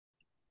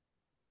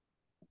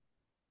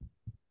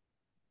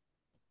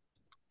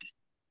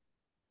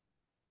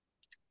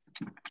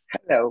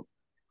Hello,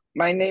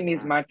 my name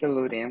is Marta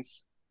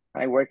Lourenco.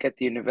 I work at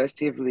the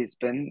University of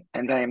Lisbon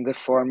and I am the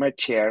former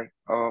chair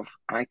of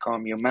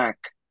ICOM UMAC,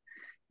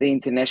 the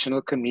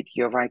International Committee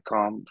of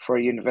ICOM for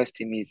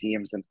University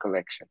Museums and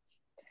Collections.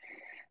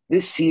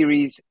 This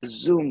series,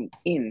 Zoom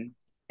In,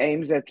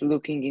 aims at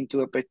looking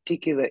into a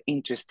particular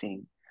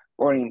interesting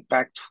or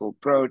impactful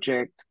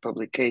project,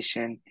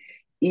 publication,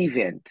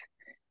 event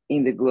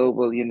in the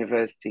global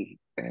university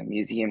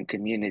museum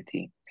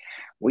community.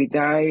 We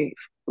try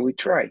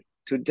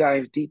to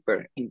dive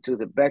deeper into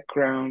the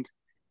background,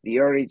 the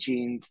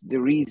origins,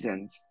 the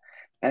reasons,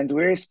 and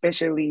we're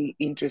especially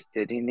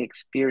interested in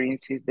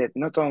experiences that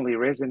not only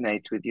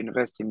resonate with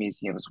university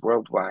museums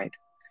worldwide,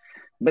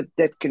 but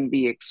that can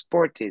be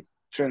exported,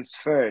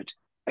 transferred,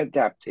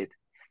 adapted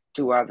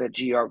to other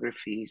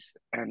geographies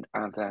and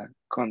other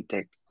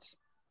contexts.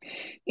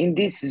 In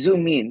this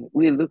Zoom In,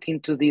 we look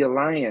into the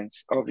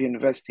alliance of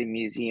university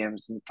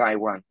museums in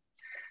Taiwan,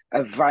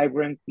 a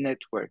vibrant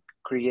network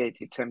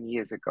created some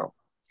years ago.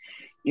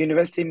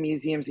 University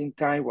museums in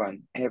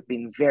Taiwan have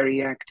been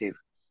very active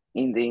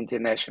in the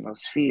international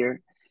sphere,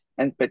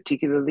 and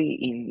particularly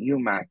in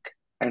UMAC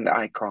and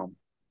ICOM.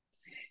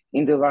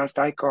 In the last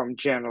ICOM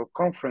General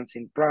Conference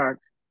in Prague,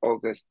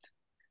 August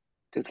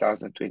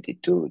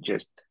 2022,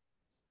 just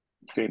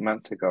 3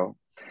 months ago,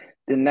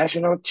 the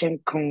National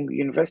Cheng-Kung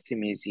University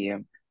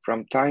Museum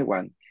from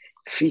Taiwan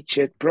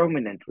featured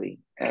prominently,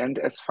 and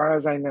as far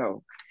as I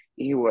know,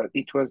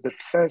 it was the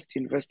first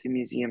university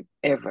museum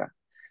ever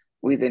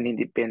with an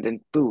independent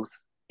booth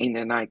in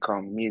an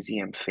ICOM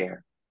museum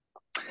fair.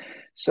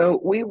 So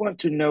we want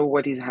to know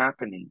what is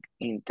happening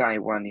in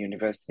Taiwan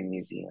university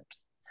museums.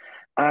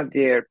 Are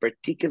there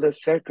particular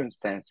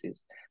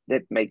circumstances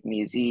that make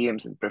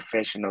museums and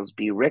professionals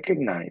be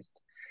recognized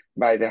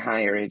by the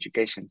higher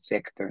education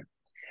sector?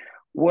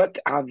 What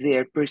are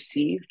their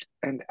perceived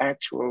and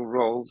actual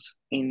roles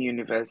in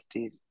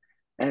universities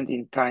and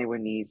in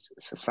Taiwanese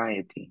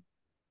society?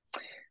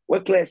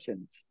 What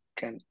lessons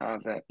can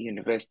other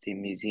university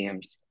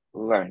museums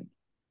learn?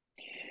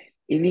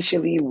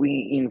 Initially,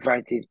 we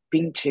invited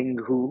Ping-Cheng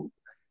Hu,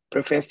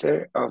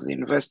 professor of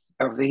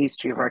the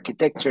History of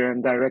Architecture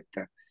and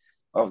director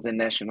of the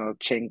National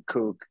Cheng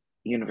Kung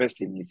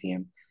University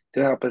Museum,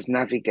 to help us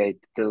navigate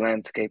the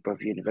landscape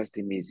of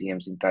university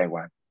museums in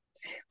Taiwan.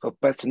 For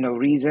personal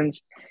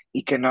reasons,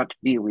 he cannot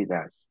be with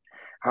us.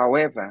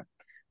 However,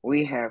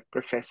 we have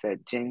Professor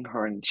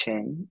Jeng-Horng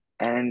Chen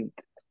and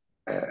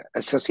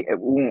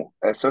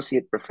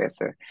associate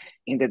professor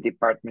in the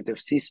Department of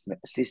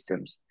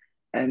Systems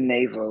and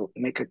Naval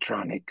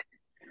Mechatronic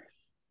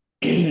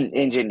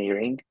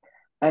Engineering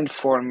and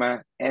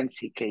former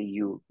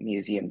NCKU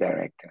museum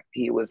director.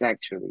 He was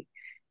actually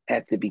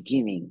at the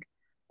beginning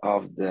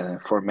of the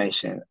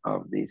formation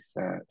of this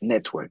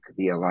network,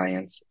 the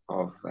Alliance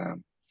of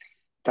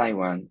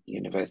Taiwan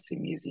University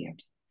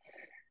Museums.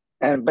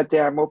 But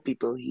there are more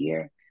people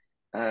here.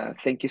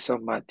 Thank you so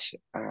much,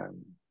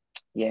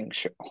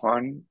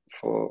 Ying-Ching,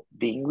 for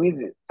being with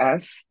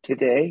us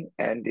today.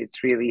 And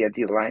it's really a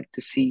delight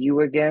to see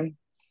you again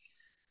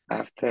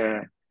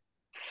after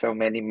so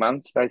many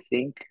months, I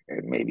think,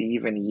 maybe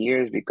even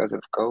years because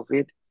of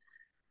COVID.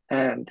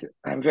 And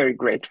I'm very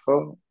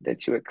grateful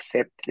that you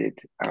accepted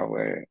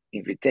our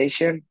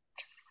invitation.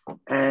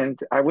 And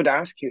I would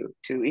ask you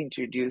to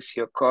introduce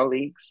your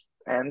colleagues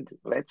and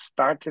let's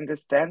start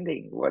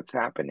understanding what's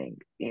happening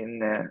in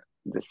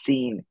the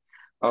scene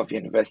of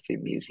university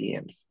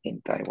museums in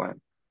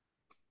Taiwan.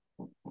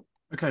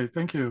 Okay,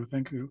 thank you.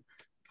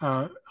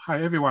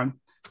 Hi, everyone.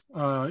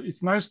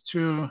 It's nice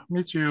to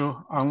meet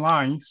you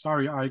online.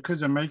 Sorry, I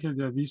couldn't make it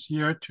this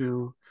year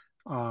to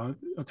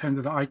attend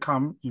the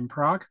ICOM in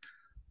Prague,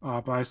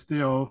 but I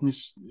still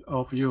miss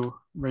all of you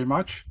very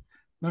much.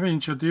 Let me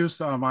introduce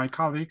my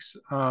colleagues.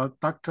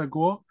 Dr.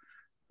 Guo,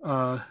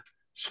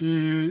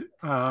 she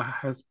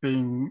has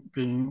been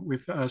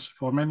with us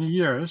for many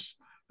years,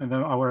 and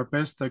then our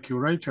best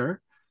curator.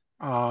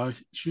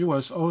 She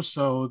was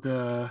also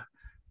the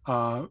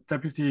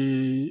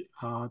deputy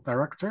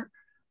director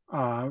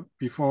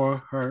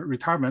before her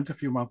retirement a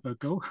few months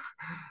ago.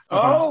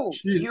 Oh,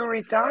 you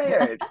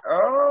retired.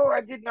 Oh,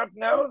 I did not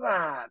know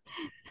that.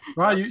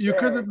 Well, okay.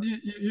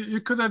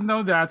 you couldn't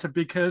know that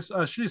because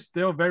she's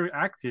still very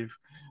active.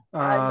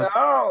 I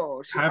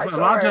know. Have a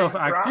lot of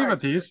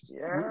activities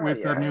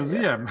with the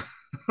museum.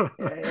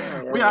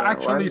 We are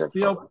actually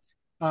still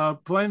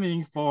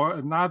planning for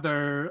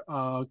another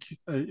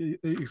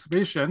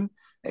exhibition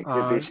in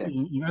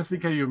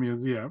NCKU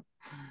Museum.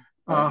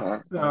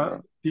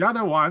 The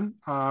other one,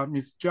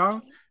 Ms.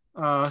 Zhang,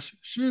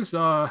 she's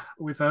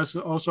with us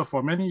also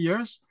for many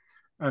years,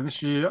 and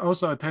she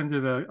also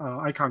attended the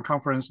ICOM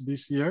conference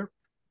this year.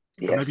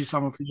 Yes. Maybe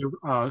some of you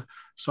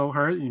saw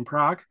her in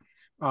Prague.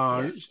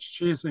 Yes.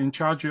 She's in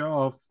charge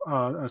of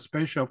a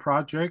special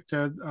project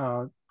that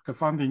the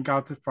funding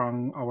got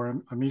from our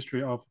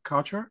Ministry of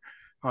Culture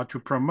to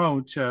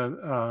promote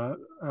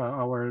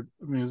our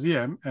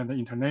museum and the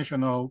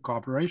international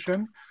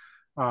cooperation.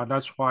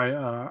 That's why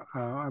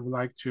I would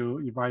like to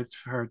invite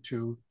her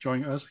to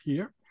join us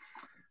here.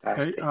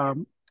 Okay.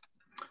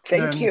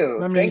 Thank you.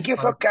 Thank you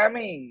for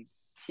coming.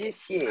 谢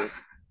谢.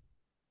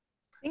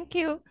 Thank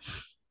you.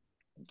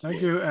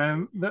 Thank you.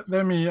 And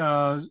let me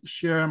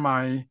share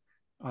my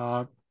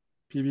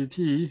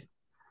PPT.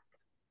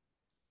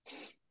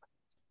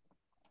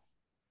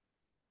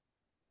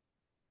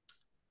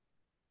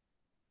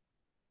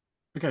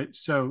 Okay,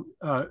 so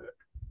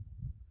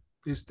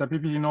is the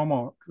PPT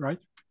normal, right?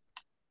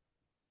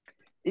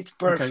 It's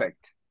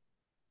perfect.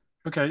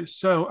 Okay,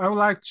 so I would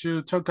like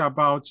to talk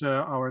about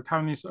our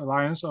Taiwanese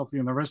Alliance of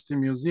University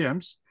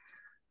Museums.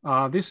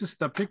 This is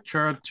the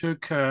picture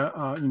took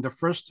in the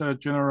first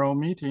general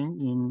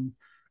meeting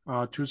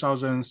in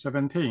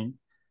 2017.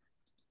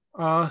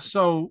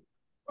 So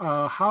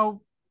how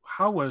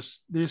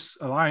was this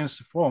alliance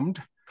formed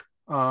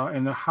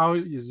and how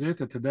is it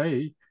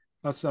today?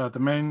 That's the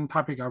main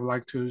topic I would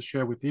like to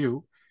share with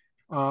you.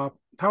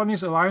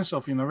 Taiwanese Alliance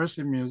of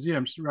University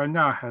Museums right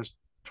now has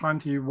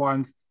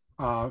 21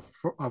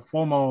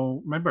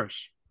 formal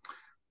members.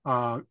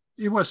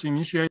 It was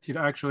initiated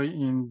actually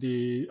in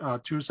the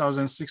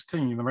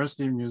 2016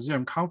 University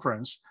Museum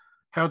Conference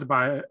held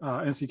by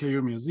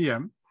NCKU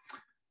Museum.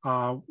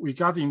 We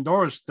got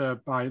endorsed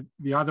by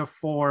the other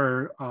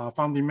 4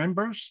 founding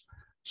members.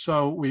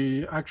 So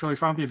we actually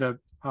founded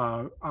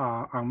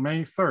on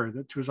May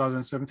 3rd,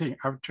 2017,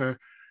 after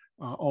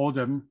all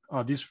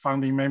these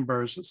founding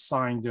members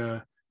signed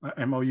the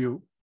MOU.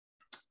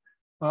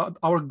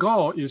 Our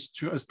goal is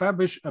to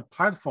establish a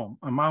platform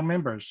among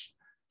members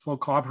for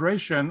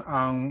cooperation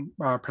on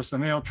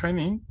personnel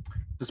training,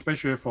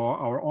 especially for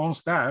our own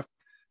staff,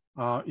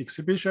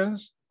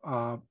 exhibitions,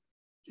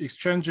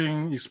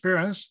 exchanging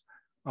experience,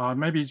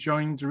 maybe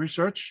joint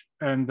research,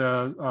 and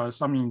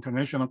some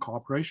international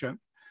cooperation.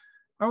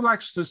 I would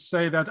like to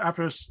say that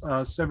after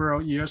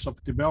several years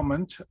of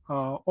development,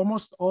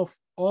 almost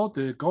all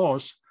the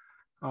goals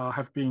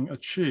have been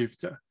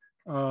achieved.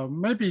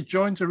 Maybe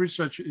joint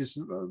research is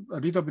a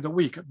little bit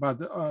weak, but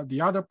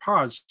the other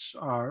parts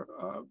are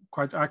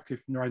quite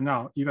active right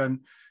now,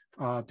 even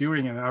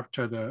during and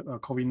after the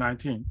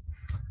COVID-19.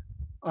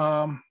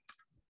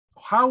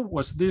 How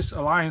was this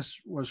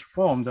alliance was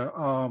formed?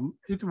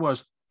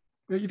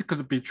 It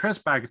could be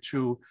traced back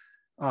to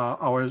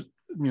our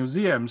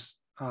museum's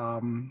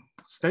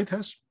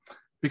status,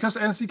 because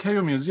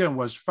NCKU Museum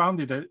was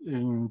founded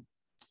in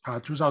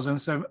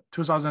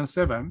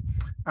 2007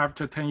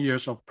 after 10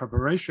 years of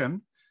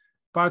preparation.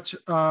 But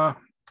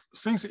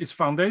since its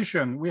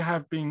foundation, we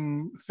have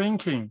been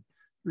thinking,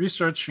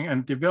 researching,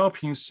 and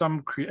developing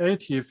some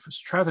creative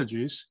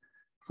strategies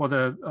for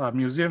the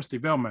museum's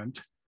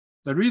development.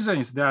 The reason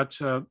is that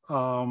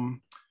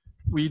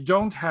we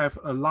don't have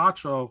a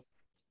lot of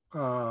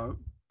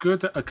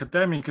good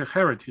academic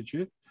heritage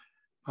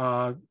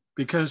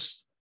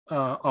because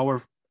our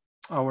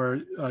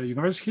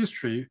university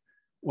history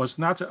was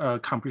not a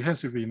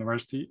comprehensive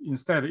university.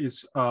 Instead,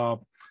 it's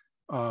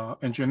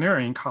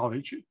engineering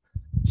college.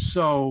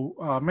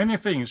 So many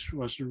things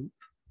was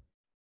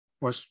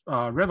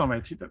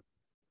renovated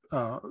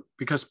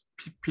because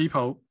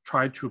people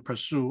try to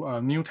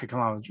pursue new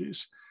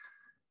technologies.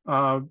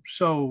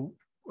 So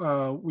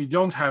we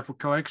don't have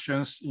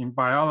collections in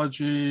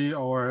biology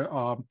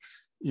or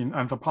in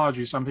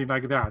anthropology, something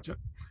like that.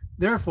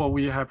 Therefore,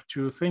 we have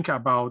to think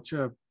about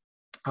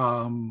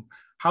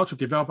how to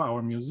develop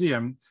our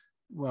museum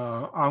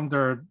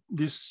under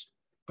this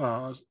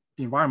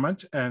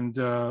environment and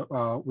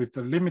with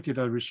the limited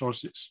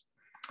resources.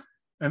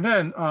 And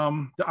then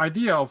the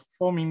idea of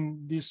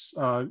forming this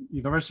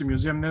university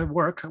museum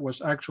network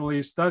was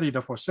actually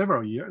studied for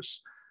several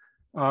years.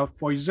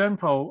 For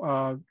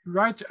example,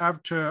 right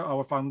after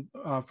our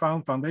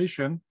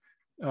foundation,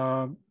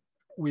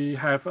 we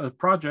have a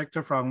project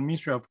from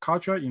Ministry of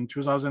Culture in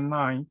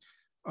 2009.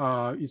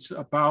 It's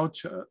about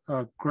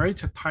a Great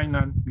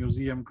Tainan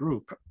Museum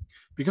Group,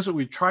 because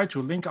we try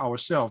to link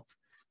ourselves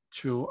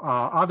to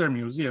other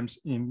museums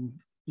in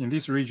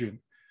this region.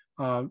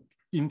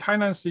 In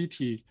Tainan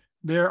City,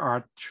 there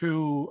are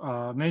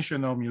 2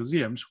 national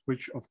museums,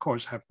 which of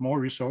course have more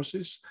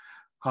resources.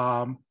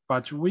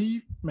 But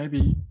we,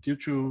 maybe due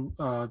to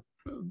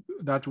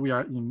that we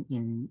are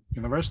in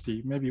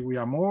university, maybe we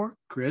are more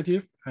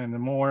creative and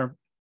more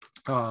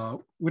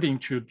willing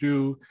to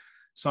do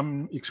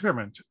some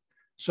experiment.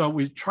 So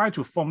we try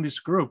to form this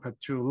group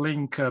to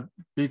link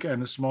big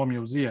and small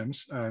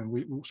museums,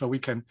 and so we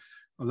can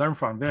learn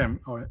from them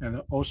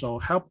and also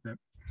help them.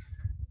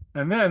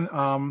 And then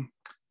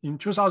in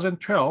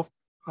 2012,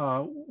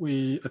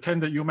 we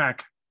attended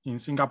UMAC in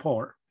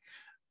Singapore.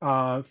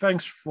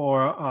 Thanks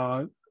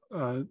for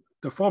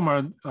the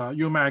former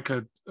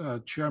UMAC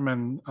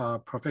chairman,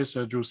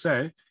 Professor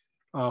Jose,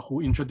 who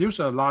introduced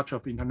a lot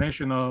of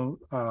international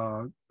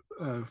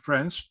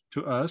friends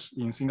to us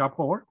in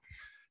Singapore.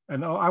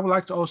 And I would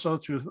like to also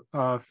to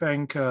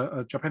thank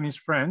a Japanese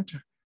friend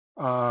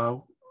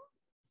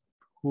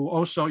who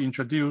also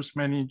introduced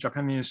many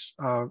Japanese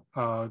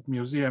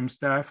museum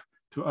staff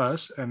to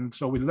us. And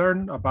so we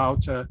learned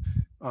about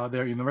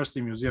their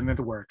university museum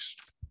networks.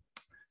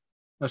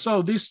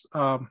 So this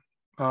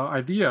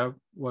idea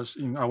was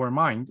in our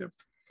mind.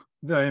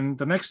 Then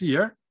the next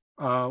year,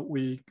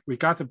 we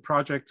got a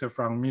project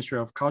from Ministry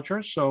of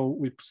Culture. So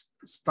we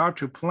start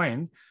to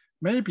plan,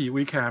 maybe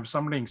we can have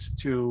some links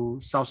to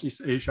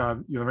Southeast Asia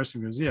university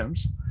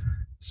museums.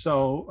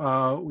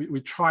 So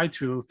we try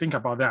to think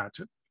about that,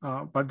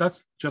 but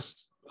that's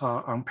just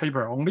on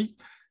paper only.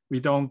 We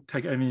didn't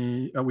take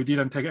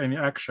any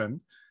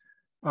action.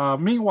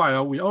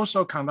 Meanwhile, we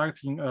also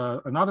conducting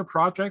another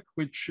project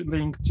which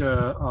linked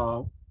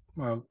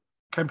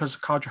campus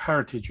cultural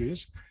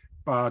heritages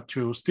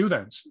to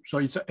students. So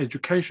it's an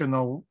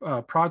educational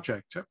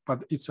project,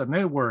 but it's a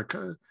network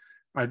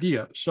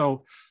idea.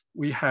 So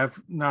we have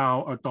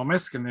now a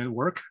domestic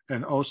network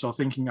and also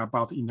thinking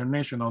about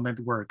international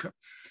network.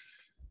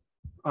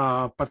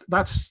 But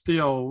that's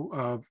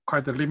still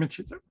quite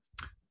limited.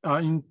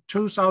 In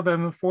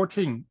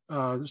 2014,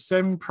 the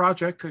same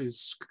project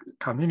is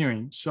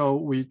continuing. So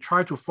we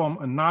try to form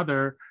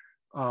another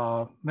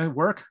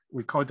network.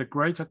 We call it the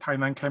Greater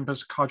Tainan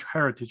Campus Cultural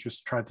Heritage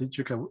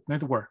Strategic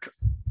Network,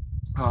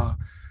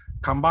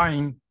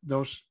 combining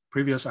those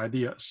previous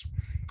ideas.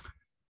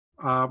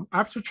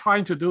 After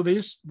trying to do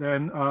this,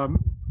 then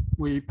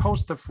we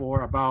posted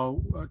for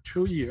about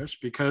 2 years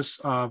because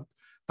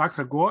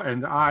Dr. Guo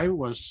and I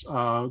was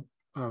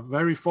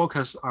very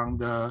focused on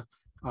the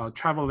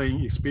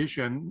traveling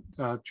expedition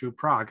to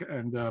Prague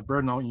and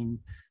Brno in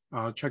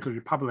Czech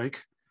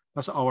Republic.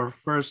 That's our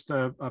first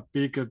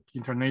big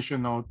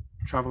international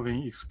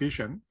traveling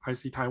expedition,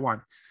 IC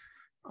Taiwan.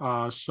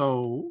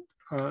 So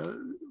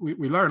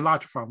we learned a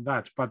lot from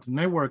that, but the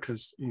network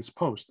is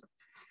exposed.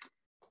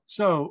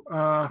 So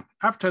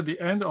after the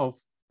end of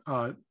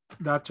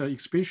that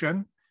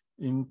expedition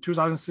in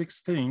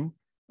 2016,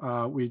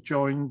 we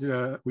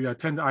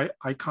attended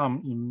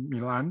ICOM in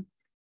Milan.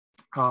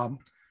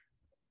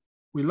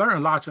 We learned a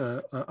lot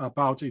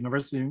about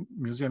university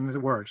museum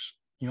networks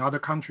in other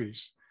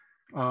countries.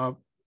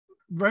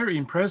 Very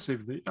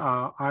impressively,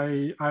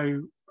 I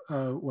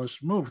was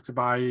moved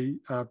by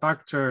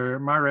Dr.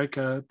 Marek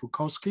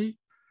Bukowski,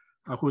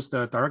 who's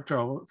the director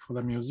for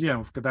the Museum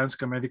of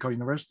Gdańsk Medical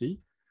University.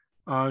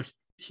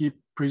 He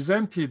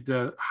presented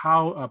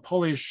how a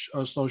Polish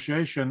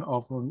Association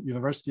of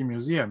University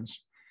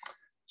Museums.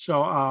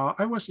 So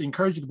I was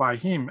encouraged by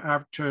him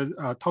after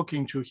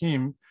talking to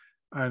him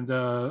and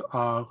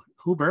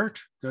Hubert,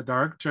 the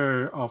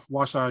director of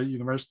Warsaw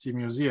University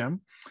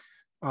Museum,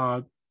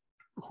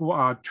 who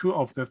are two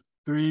of the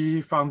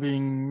 3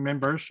 founding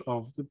members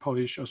of the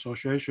Polish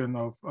Association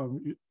of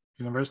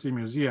University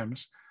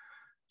Museums.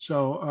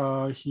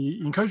 So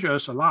he encouraged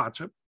us a lot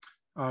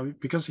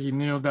because he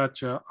knew that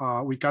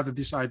we got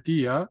this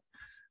idea.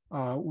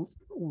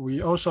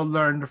 We also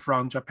learned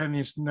from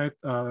Japanese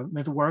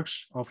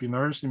networks of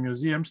university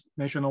museums,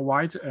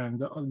 nationwide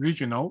and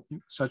regional,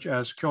 such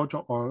as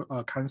Kyoto or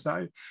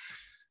Kansai.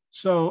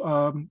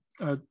 So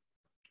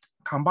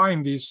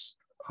combine these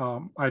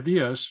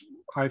ideas,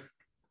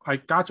 I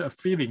got a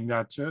feeling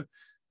that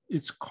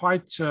it's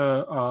quite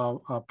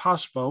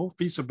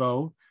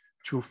feasible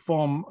to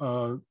form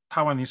a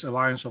Taiwanese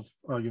alliance of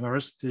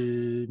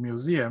university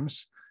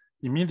museums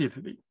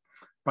immediately.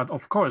 But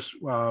of course,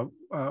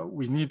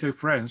 we need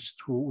friends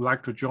who would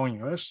like to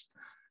join us.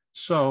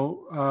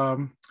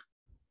 So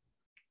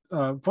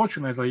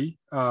fortunately,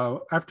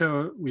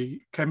 after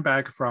we came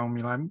back from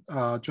Milan,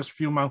 just a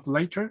few months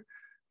later,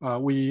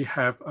 we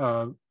have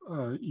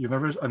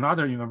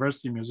another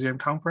university museum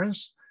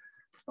conference.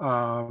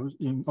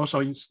 Also,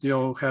 it's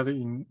still held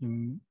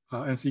in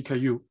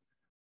NCKU.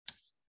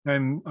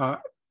 And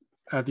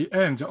at the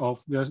end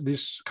of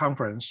this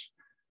conference,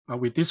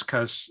 we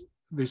discuss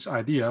this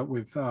idea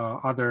with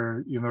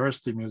other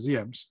university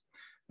museums,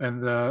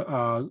 and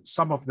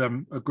some of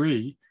them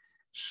agree.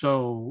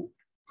 So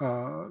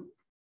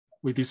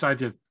we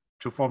decided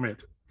to form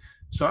it.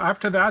 So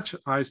after that,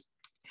 I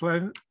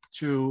plan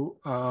to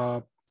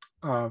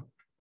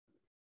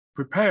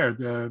prepare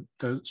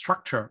the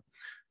structure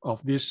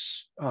of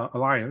this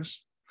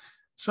alliance.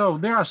 So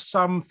there are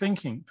some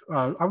thinking.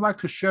 I would like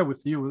to share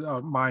with you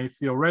my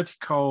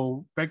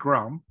theoretical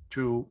background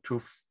to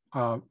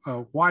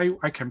why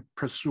I can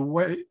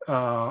persuade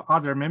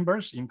other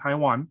members in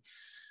Taiwan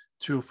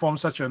to form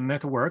such a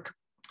network.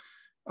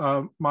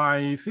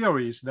 My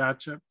theory is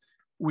that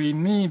we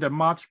need a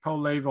multiple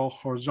level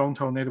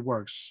horizontal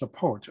network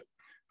support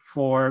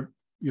for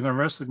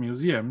university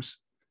museums,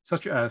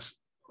 such as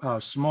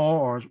small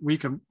or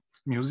weaker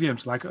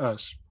museums like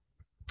us,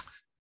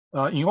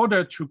 in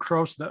order to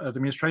cross the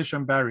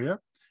administration barrier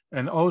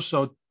and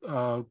also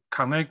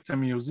connect the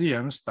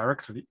museums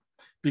directly.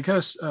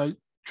 Because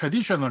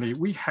traditionally,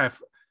 we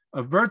have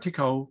a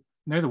vertical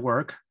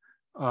network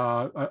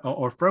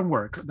or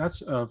framework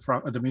that's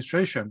from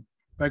administration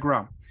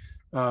background.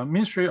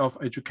 Ministry of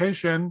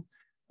Education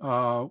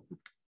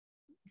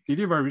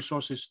deliver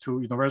resources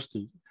to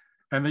university.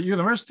 And the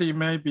university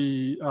may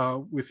be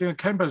within a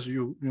campus,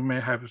 you may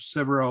have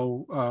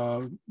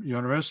several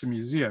university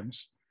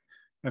museums.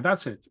 And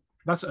that's it.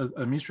 That's an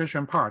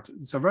administration part.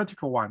 It's a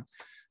vertical one.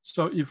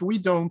 So if we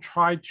don't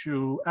try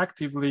to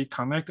actively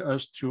connect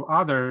us to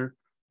other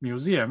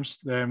museums,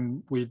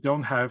 then we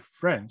don't have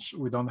friends.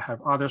 We don't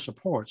have other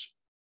supports.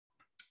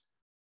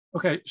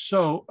 Okay,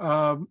 so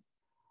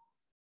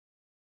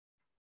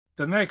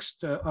the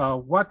next,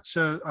 what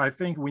I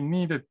think we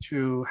needed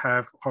to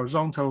have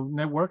horizontal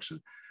networks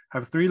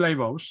have 3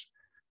 levels.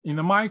 In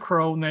the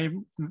micro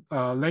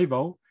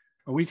level,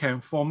 we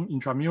can form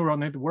intramural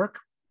network.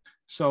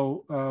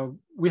 So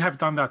we have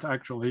done that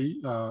actually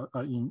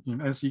in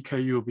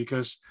NCKU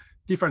because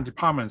different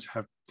departments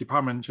have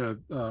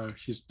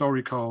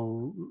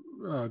historical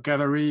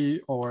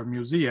gallery or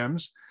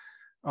museums.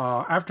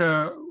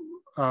 After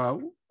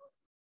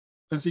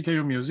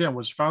NCKU Museum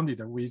was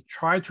founded, we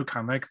try to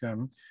connect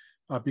them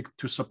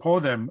to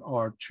support them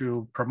or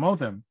to promote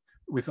them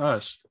with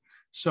us.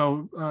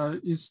 So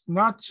it's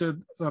not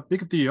a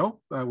big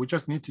deal. We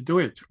just need to do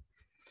it.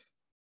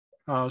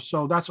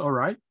 So that's all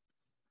right.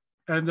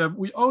 And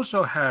we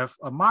also have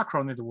a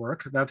macro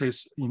network that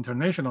is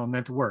international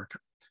network,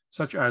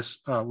 such as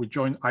we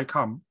joined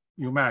ICOM,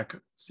 UMAC,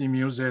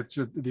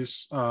 CMUZ,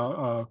 these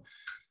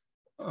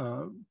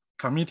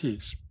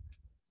committees.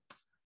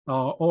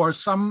 Or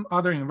some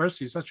other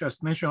universities, such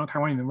as National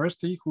Taiwan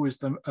University, who is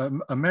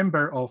a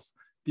member of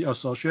the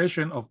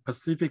Association of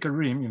Pacific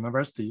Rim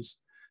Universities.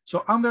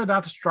 So under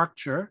that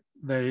structure,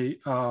 they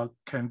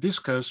can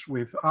discuss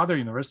with other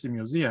university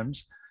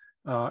museums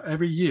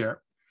every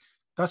year.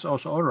 That's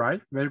also all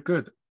right, very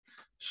good.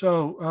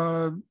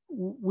 So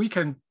we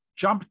can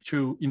jump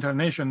to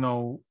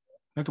international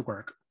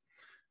network,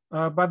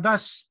 but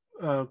that's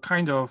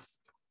kind of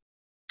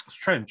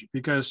strange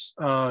because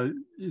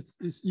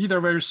it's either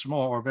very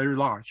small or very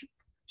large.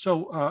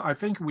 So I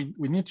think we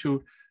need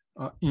to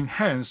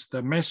enhance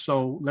the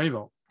meso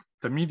level,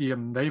 the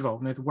medium level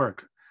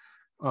network.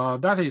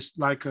 That is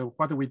like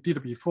what we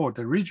did before,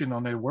 the regional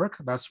network,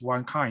 that's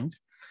one kind.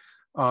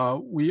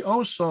 We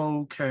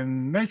also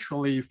can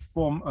naturally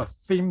form a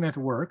theme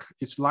network.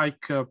 It's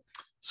like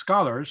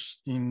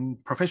scholars in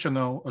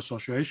professional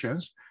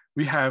associations.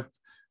 We have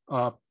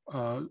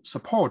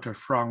support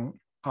from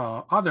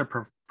other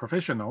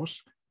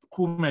professionals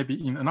who may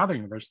be in another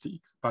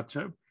university, but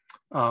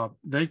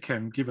they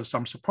can give us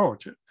some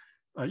support,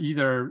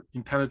 either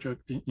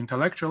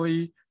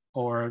intellectually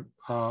or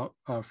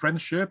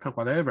friendship or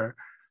whatever.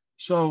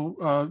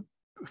 So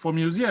for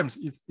museums,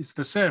 it's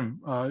the same.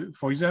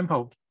 For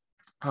example,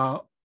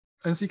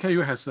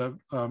 NCKU has a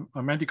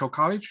medical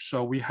college,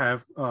 so we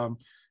have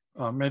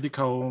a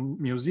medical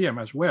museum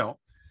as well.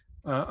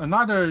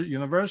 Another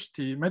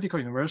university, medical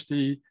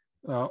university,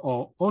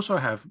 also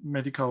have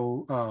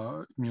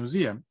medical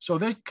museum. So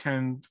they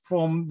can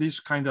form this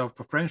kind of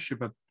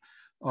friendship,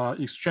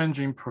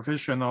 exchanging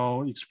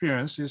professional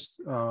experiences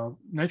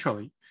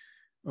naturally.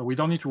 We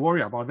don't need to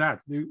worry about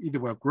that. It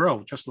will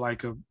grow just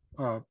like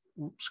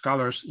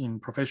scholars in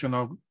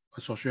professional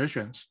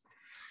associations.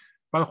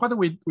 But what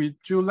we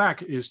do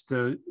lack is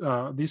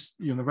this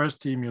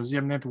university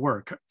museum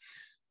network.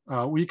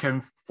 We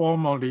can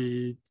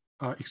formally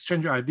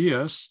exchange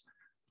ideas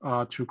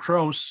to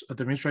cross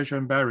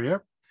administration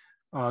barrier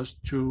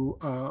to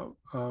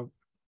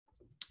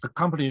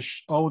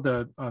accomplish all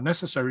the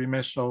necessary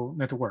meso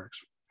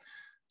networks.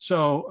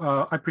 So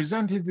I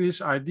presented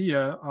this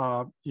idea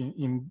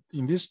in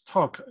this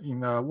talk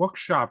in a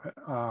workshop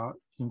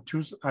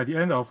at the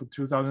end of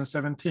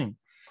 2017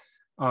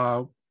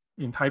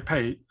 in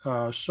Taipei.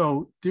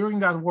 So during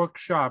that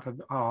workshop,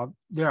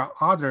 there are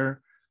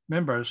other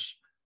members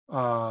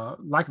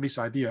like this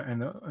idea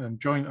and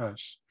join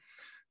us.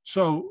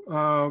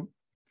 So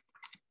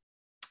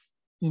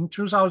in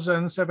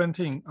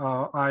 2017,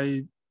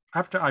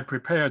 after I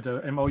prepared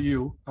the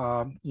MOU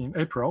in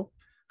April,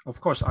 of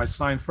course, I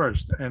signed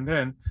first, and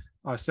then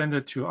I sent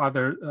it to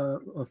other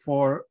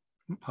 4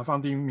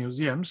 founding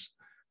museums,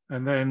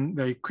 and then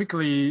they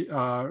quickly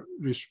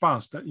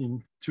responded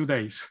in 2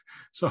 days.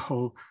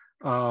 So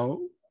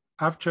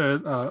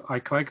after I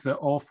collected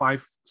all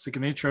 5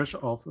 signatures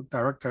of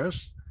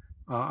directors,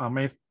 on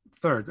May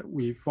 3rd,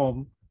 we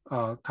formed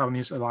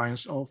Taiwanese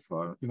Alliance of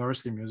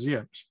University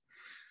Museums.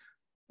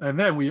 And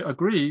then we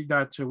agreed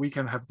that we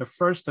can have the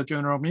first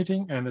general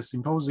meeting and a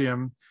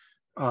symposium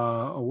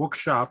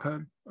workshop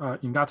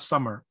in that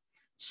summer.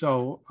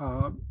 So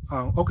on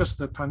August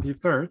the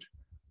 23rd,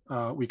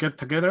 we get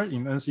together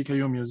in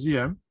NCKU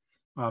Museum.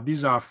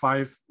 These are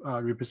 5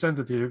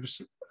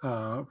 representatives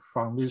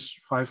from these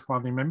 5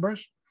 founding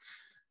members.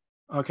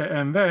 Okay,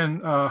 and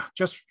then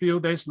just a few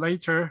days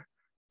later,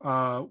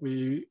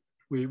 we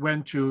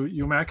went to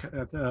UMAC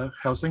at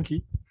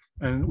Helsinki,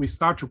 and we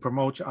start to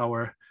promote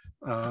our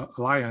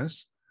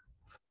alliance.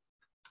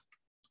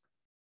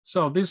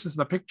 So this is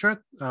the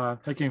picture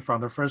taken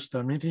from the first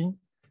meeting.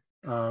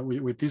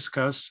 We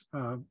discuss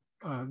the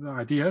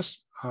ideas.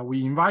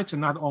 We invite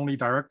not only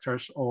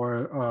directors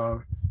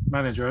or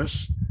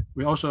managers,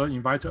 we also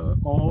invite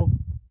all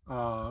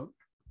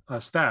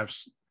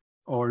staffs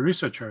or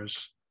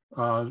researchers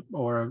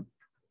or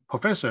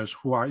professors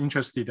who are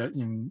interested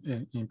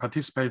in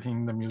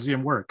participating in the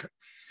museum work.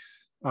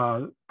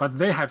 But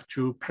they have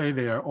to pay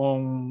their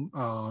own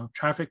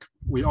traffic.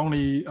 We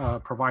only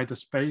provide the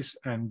space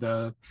and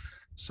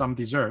some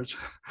dessert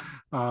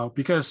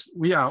because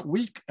we are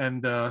weak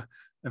and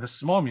and the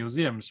small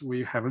museums,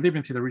 we have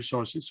limited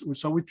resources.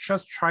 So we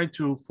just try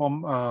to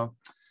form a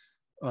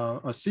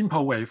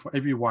simple way for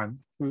everyone,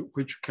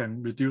 which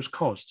can reduce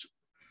costs.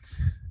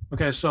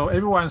 Okay, so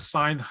everyone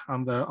signed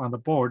on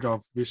the board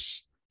of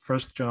this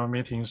first general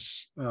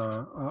meetings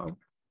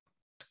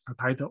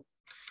title.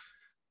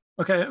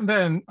 Okay, and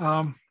then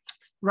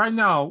right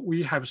now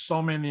we have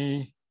so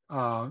many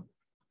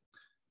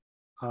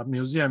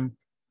museums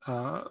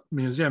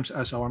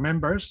as our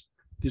members,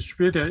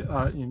 distributed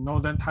in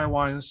northern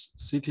Taiwan's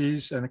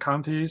cities and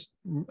counties,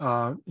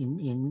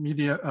 in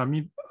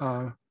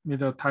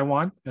middle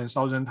Taiwan and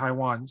southern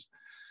Taiwan.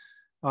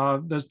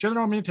 The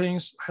general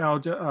meetings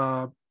held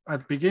at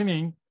the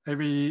beginning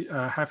every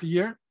half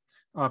year,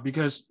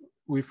 because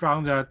we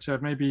found that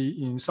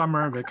maybe in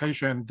summer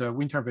vacation, the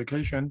winter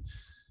vacation,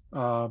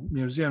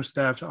 museum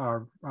staff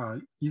are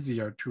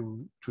easier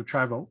to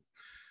travel.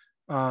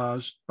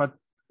 But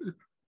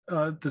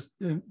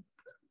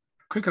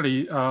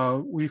quickly,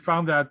 we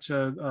found that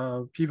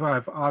people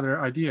have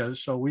other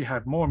ideas, so we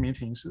have more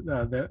meetings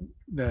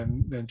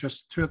than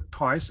just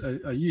twice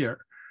a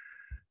year.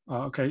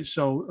 Okay,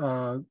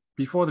 so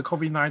before the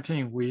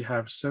COVID-19, we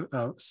have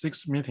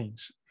 6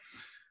 meetings.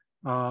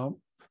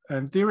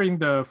 And during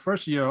the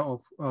first year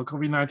of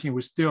COVID-19,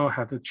 we still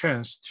had the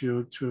chance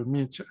to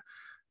meet.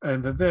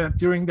 And then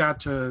during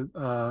that,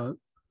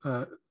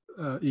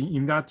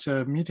 in that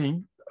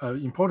meeting,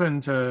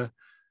 important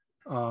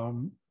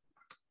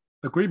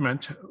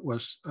agreement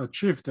was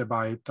achieved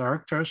by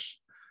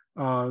directors,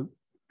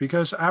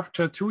 because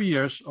after 2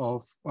 years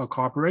of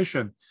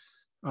cooperation,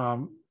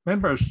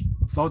 members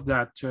thought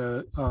that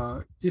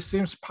it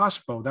seems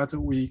possible that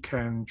we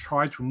can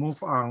try to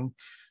move on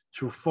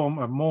to form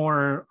a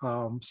more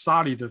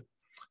solid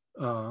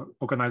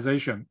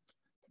organization.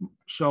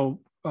 So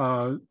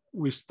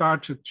we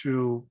started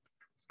to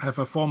have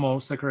a formal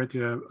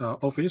secretary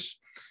office.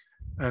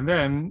 And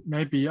then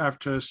maybe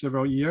after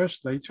several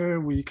years later,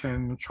 we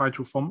can try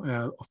to form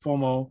a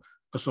formal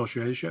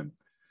association.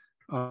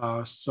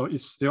 So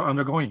it's still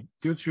undergoing.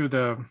 Due to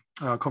the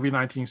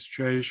COVID-19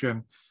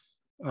 situation,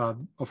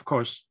 of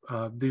course,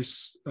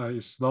 this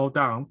is slowed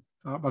down.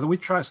 But we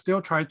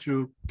still try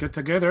to get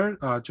together,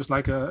 just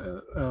like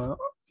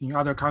in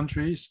other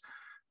countries.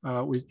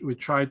 We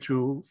try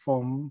to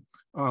form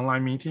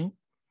online meeting.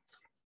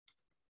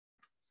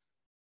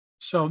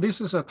 So this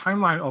is a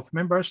timeline of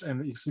members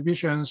and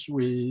exhibitions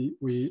we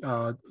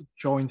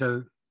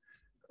joined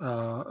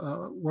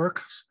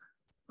works.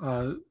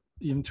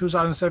 In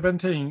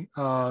 2017,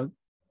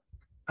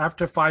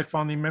 after 5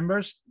 founding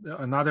members,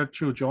 another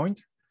 2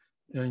 joined.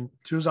 In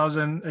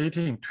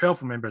 2018,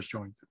 12 members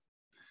joined.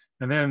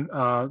 And then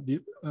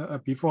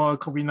before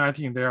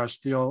COVID-19, there are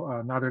still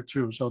another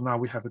 2. So now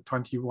we have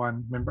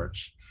 21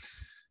 members.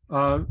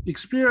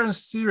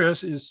 Experience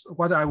series is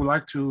what I would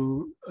like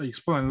to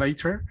explain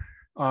later.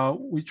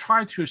 We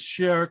try to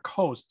share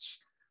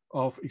costs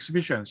of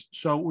exhibitions.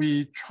 So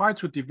we try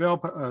to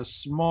develop a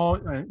small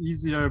and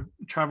easier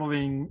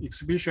traveling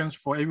exhibitions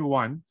for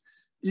everyone.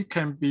 It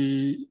can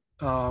be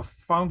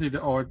funded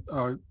or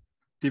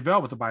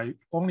developed by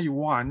only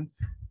one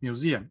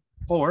museum,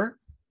 or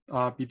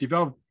be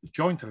developed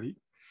jointly.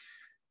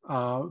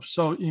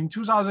 So in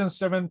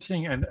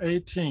 2017 and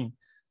 18,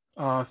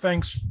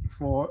 thank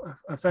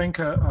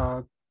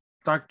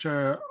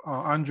Dr.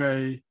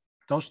 Andrei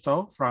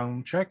Dosto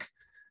from Czech.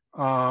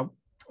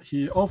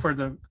 He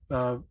offered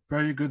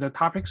very good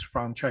topics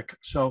from Czech.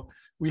 So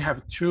we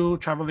have 2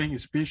 traveling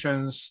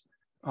exhibitions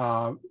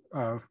from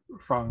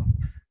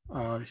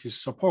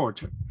his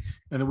support.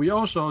 And we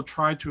also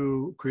try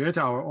to create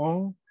our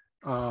own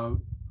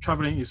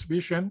traveling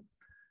exhibition.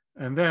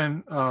 And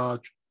then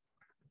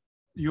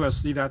you will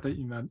see that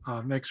in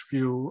the next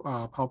few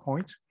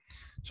PowerPoint.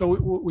 So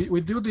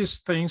we do these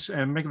things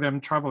and make them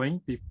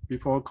traveling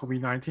before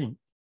COVID-19.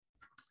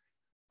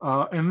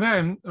 And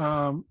then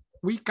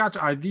we got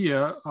the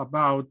idea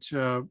about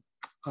a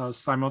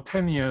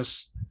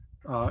simultaneous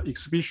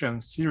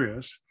exhibition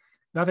series.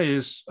 That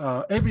is,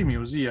 every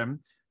museum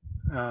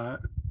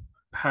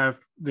have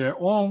their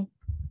own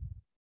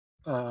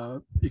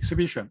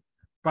exhibition,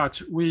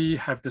 but we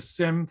have the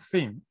same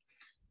theme.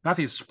 That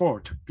is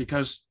sport,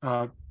 because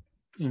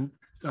in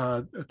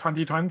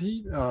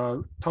 2020,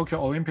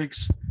 Tokyo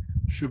Olympics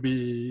should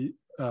be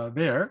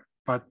there,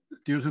 but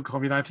due to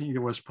COVID-19, it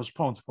was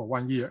postponed for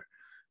 1 year.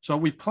 So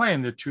we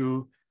planned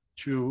to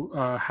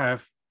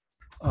have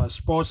a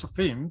sports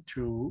theme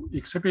to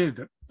exhibit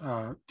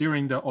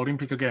during the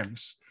Olympic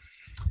Games.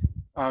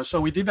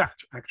 So we did that,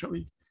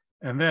 actually.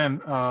 And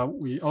then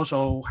we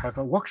also have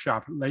a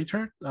workshop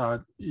later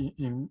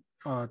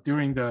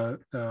during the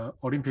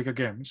Olympic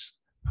Games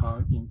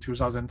in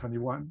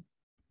 2021.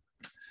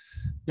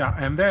 Yeah,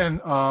 and then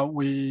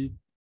we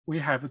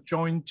have a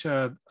joint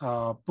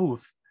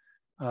booth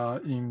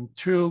in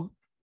 2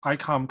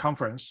 ICOM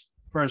conference.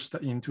 First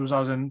in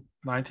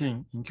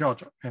 2019 in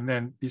Kyoto, and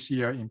then this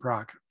year in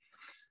Prague.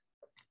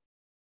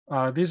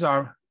 These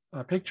are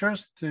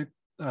pictures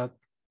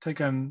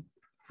taken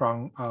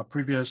from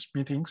previous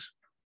meetings.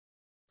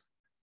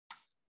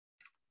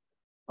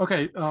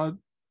 Okay,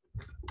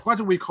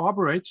 what we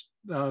cooperate,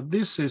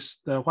 this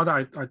is what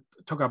I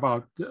talk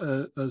about,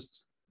 a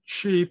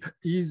cheap,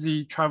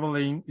 easy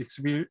traveling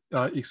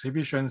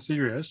exhibition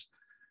series.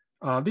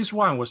 This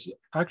one was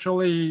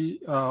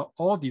actually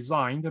all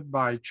designed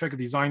by Czech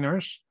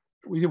designers.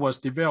 It was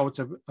developed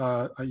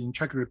in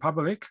Czech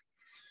Republic.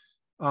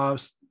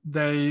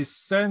 They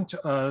sent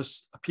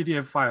us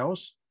PDF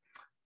files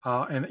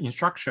and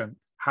instruction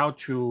how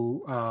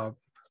to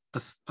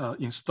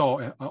install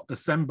and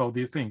assemble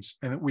these things.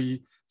 And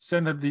we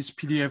sent these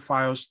PDF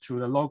files to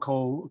the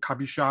local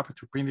copy shop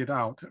to print it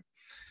out.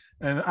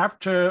 And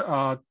after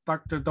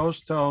Dr.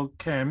 Dostal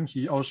came,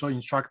 he also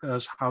instructed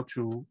us how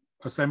to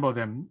assemble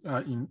them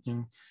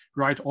in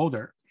right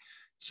order.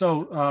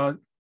 So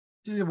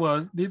it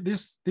was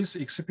this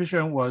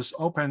exhibition was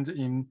opened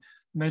in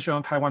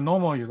National Taiwan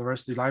Normal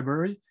University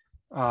Library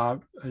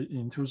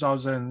in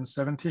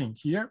 2017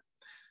 here.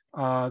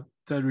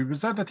 The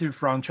representative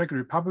from Czech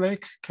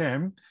Republic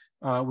came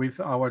with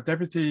our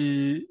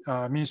Deputy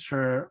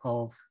Minister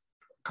of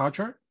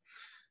Culture,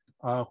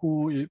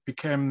 who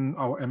became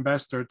our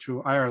ambassador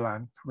to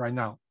Ireland right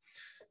now.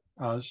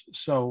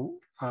 So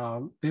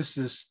this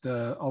is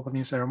the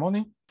opening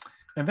ceremony.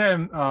 And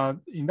then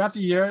in that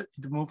year,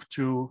 it moved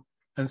to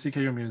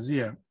NCKU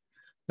Museum.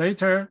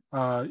 Later,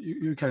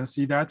 you can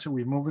see that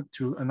we moved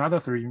to another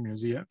 3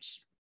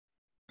 museums.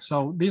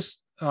 So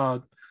this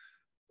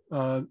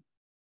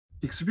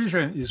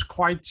exhibition is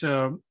quite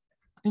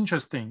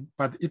interesting,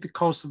 but it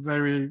costs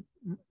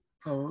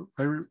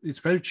it's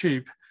very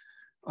cheap,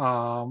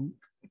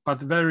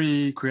 but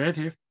very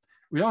creative.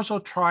 We also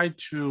try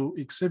to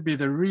exhibit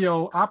the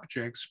real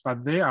objects,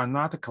 but they are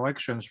not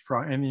collections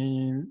from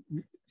any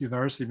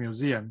university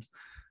museums.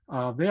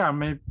 They are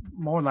made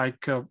more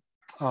like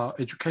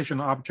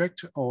educational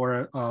object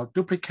or a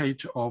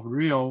duplicate of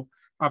real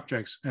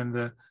objects.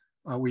 And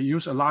we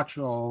use a lot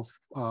of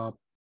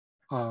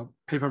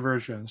paper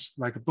versions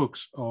like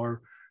books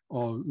or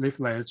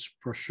leaflets,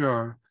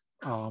 brochure,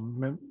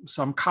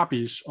 some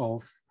copies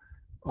of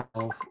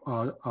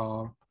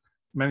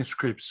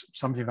manuscripts,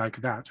 something like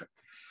that.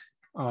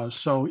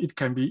 So it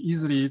can be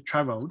easily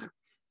traveled.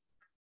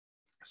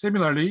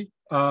 Similarly,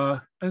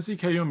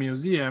 NCKU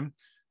Museum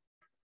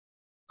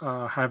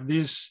have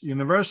this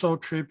Universal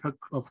Trip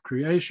of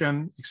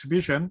Creation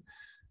exhibition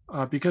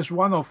because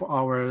one of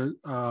our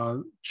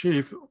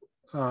chief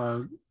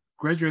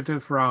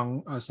graduated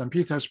from St.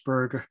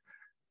 Petersburg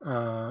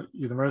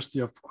University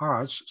of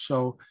Arts.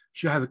 So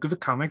she has a good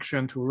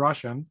connection to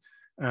Russian.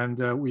 And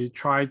we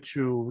try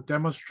to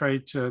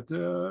demonstrate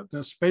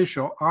the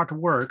spatial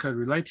artwork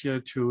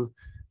related to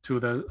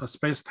the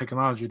space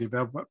technology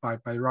developed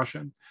by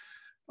Russian.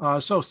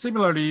 So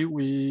similarly,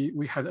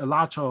 we had a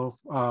lot of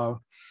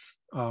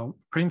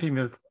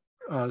printing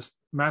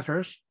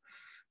matters,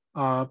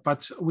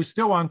 but we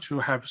still want to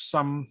have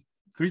some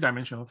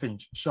 3-dimensional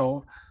things.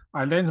 So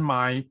I lent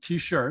my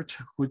T-shirt,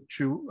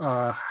 which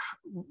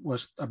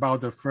was about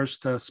the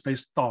first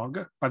space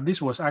dog, but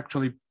this was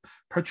actually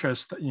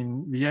purchased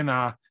in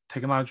Vienna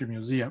Technology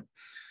Museum.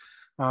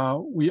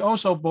 We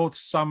also bought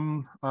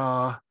some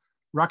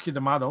rocket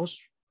models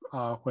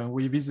when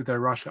we visited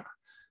Russia.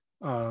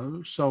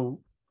 So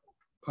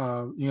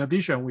in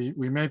addition,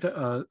 we made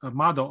a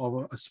model of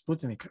a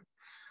Sputnik.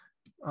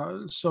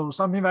 So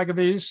something like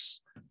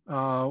this,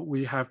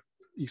 we have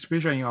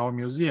exhibition in our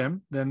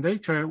museum. Then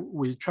later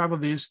we travel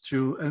this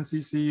to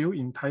NCKU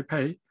in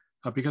Taipei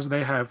because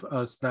they have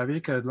a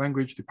Slavic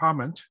language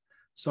department.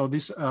 So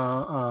this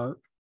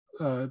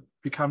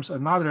becomes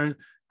another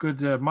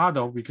good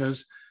model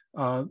because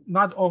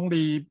not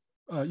only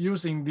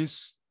using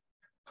these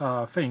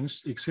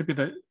things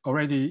exhibited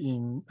already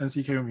in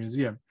NCKU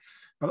Museum,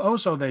 but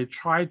also they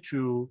try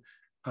to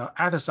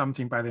add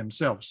something by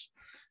themselves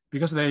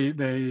because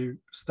they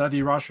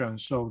study Russian,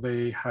 so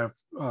they have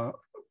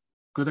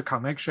good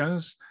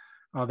connections.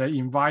 They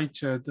invite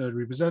the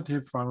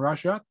representative from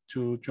Russia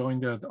to join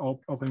the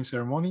opening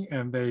ceremony,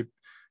 and they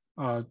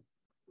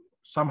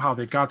somehow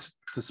they got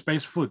the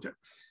space food,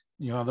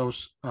 you know,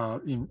 those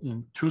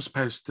in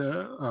toothpaste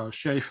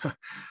shape.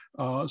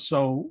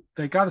 So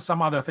they got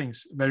some other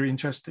things very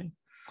interesting.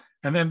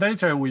 And then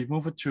later we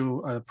moved to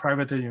a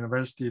private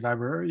university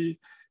library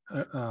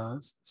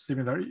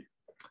similarly.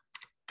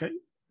 Okay,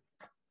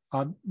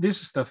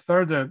 this is the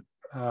third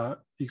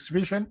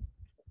exhibition,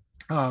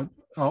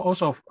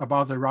 also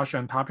about the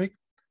Russian topic,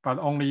 but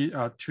only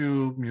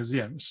 2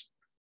 museums.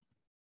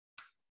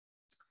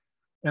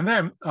 And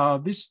then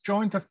this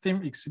joint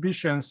theme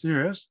exhibition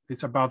series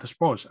is about the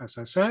sports, as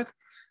I said.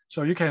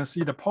 So you can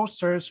see the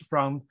posters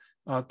from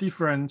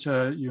different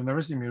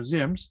university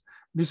museums.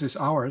 This is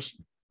ours.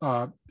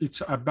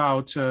 It's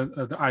about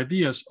the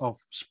ideas of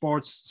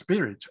sports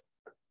spirit.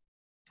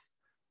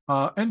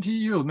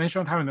 NTU,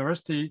 National Taiwan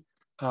University,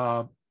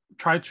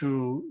 try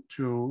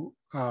to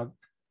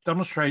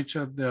demonstrate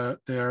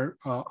their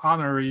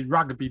honorary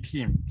rugby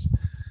teams.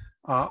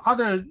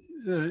 Other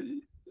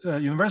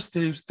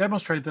universities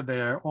demonstrated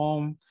their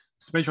own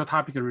special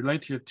topic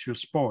related to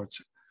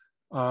sports.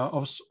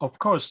 Of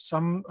course,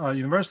 some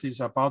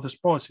universities about the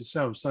sports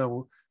itself.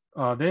 So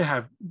they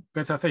have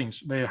better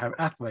things. They have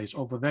athletes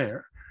over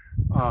there.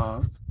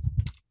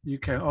 You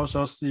can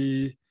also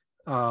see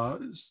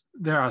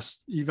there are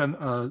even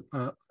a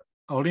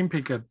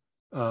Olympic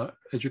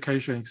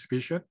education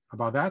exhibition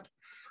about that.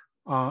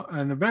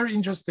 And very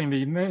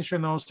interestingly,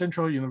 National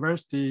Central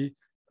University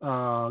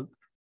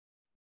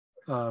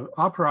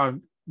Opera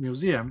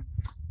Museum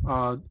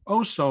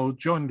also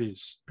joined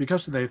this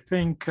because they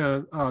think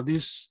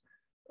this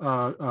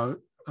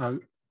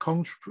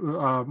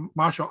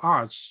martial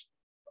arts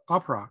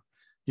opera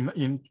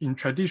in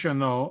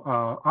traditional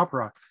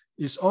opera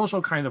is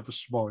also kind of a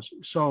sport.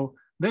 So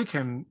they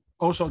can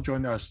also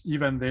join us,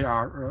 even they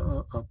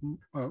are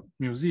a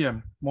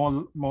museum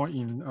more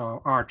in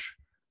art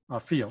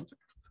field.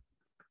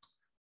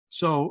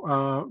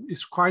 So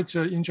it's quite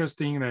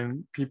interesting,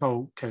 and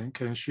people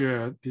can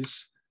share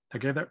this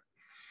together.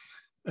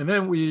 And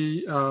then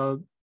we have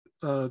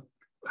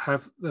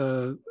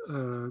the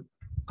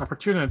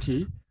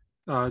opportunity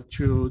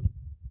to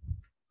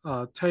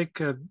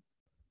take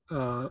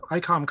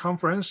ICOM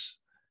conference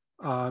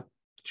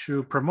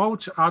to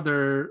promote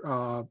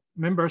other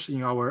members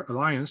in our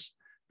alliance,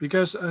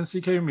 because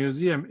NCKU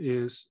Museum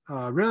is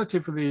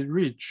relatively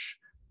rich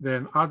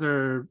than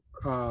other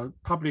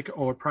public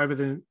or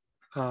private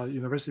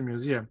university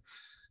museum,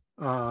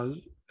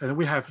 and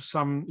we have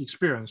some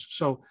experience.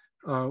 So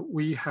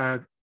we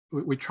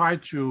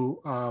tried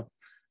to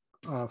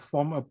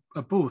form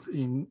a booth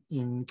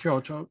in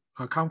Kyoto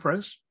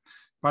conference,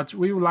 but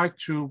we would like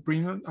to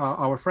bring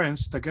our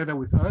friends together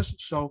with us.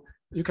 So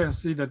you can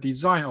see the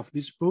design of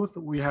this booth.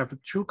 We have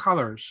two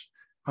colors.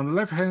 On the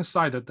left-hand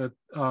side,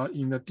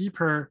 in the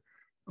deeper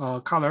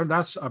color,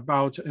 that's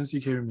about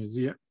NCKU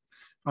Museum.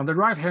 On the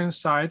right-hand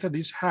side,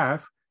 this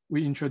half,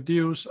 we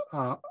introduce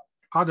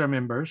other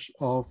members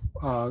of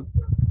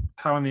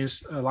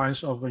Taiwanese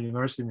Alliance of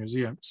University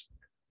Museums.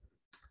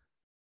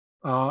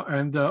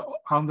 And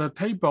on the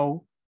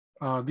table,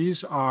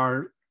 these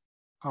are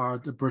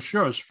the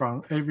brochures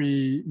from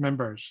every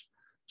members.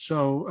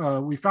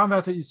 So we found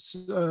that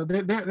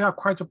they are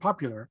quite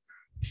popular.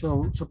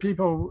 So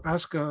people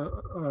ask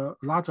a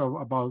lot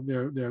about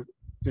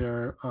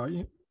their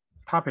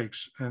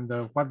topics and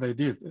what they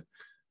did.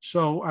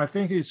 So I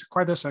think it's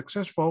quite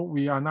successful.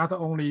 We are not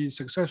only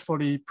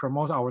successfully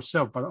promote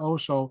ourselves, but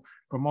also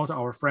promote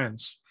our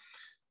friends.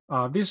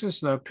 This is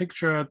the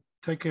picture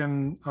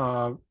taken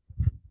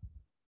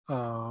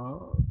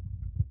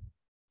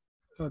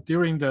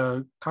during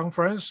the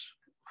conference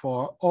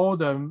for all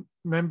the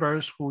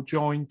members who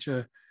joined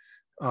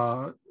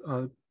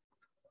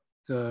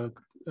the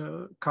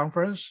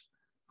conference.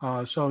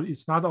 So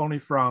it's not only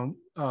from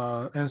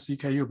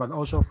NCKU, but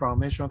also from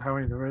National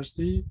Taiwan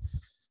University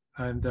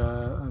and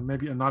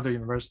maybe another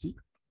university.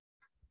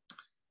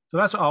 So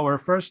that's our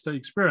first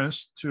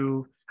experience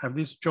to have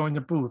this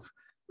joint booth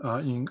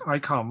in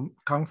ICOM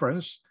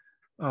conference.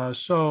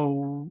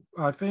 So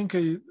I think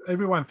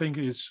everyone thinks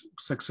it's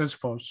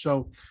successful.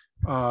 So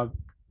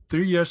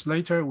 3 years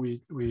later,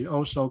 we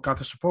also got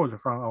support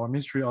from our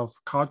Ministry of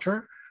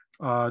Culture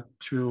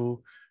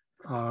to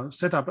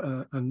set up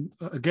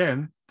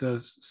again the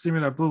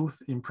similar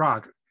booth in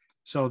Prague.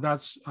 So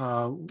that's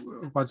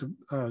what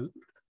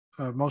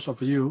most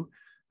of you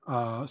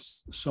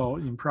saw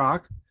in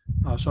Prague.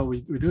 So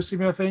we do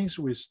similar things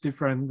with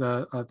different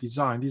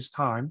design this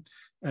time.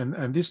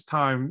 And this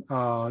time,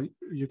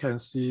 you can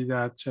see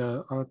that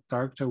our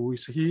director who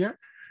is here,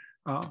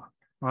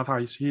 Marta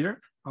is here.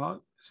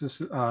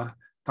 This is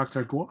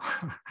Dr. Guo.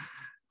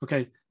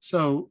 Okay,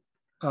 so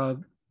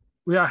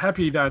we are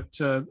happy that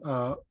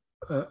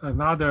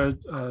another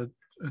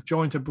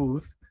joint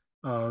booth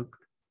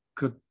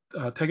could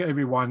take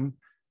everyone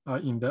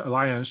in the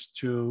alliance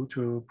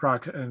to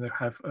Prague and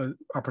have an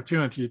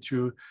opportunity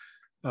to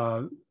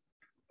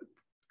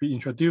be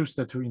introduced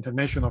to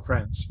international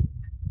friends.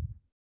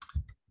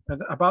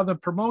 And about the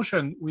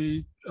promotion,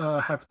 we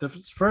have the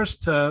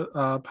first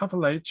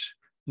pamphlet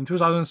in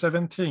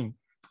 2017.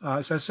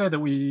 As I said,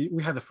 we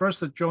had the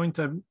first joint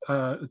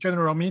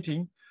general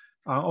meeting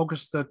on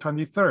August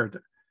 23rd,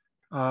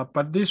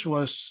 but this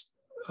was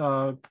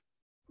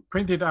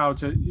printed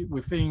out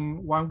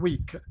within 1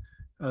 week,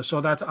 so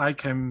that I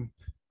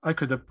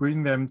could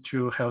bring them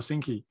to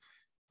Helsinki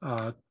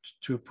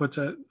to put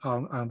it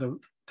on the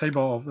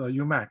table of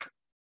UMAC.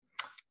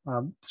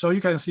 So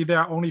you can see there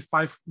are only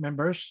 5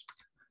 members.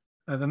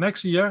 The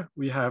next year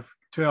we have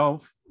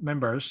 12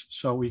 members,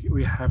 so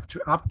we have to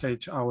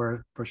update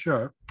our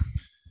brochure.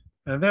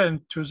 And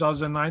then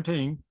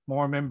 2019,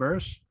 more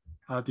members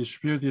are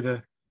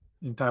distributed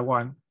in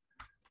Taiwan.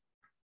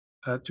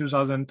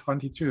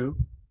 2022,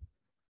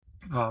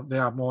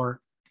 there are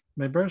more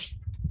members.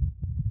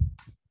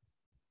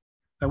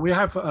 We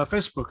have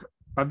Facebook,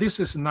 but this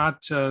is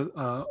not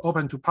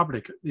open to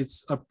public.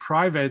 It's a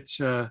private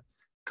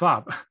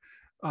club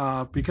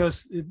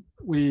because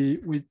we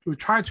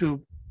try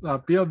to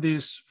build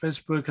this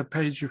Facebook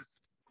page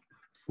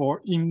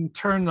for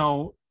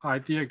internal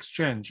idea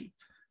exchange,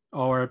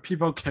 or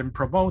people can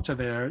promote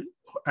their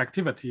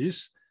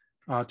activities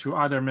to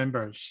other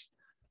members.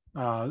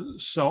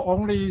 So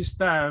only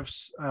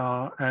staffs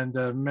and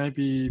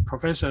maybe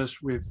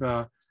professors with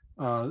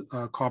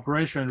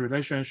cooperation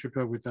relationship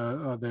with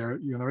their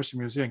university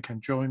museum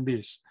can join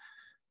this.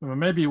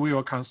 Maybe we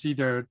will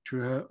consider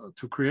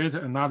to create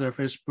another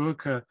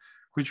Facebook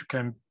which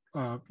can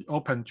be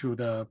open to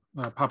the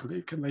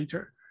public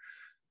later.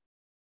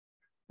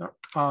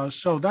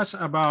 So that's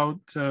about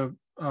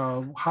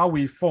how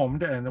we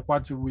formed and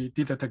what we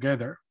did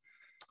together.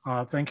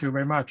 Thank you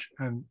very much.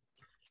 And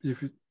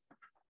if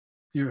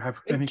you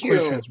have any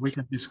questions, we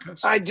can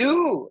discuss. I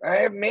do. I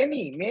have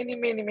many.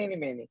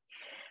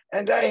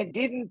 And I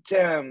didn't,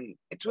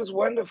 it was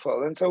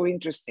wonderful and so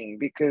interesting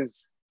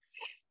because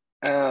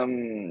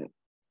I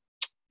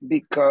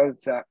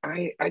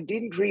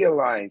didn't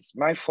realize,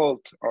 my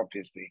fault,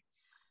 obviously,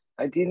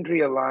 I didn't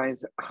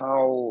realize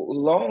how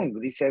long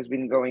this has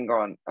been going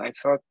on. I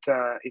thought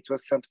it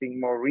was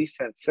something more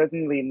recent,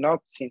 certainly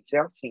not since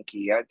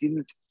Helsinki.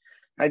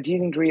 I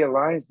didn't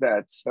realize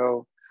that.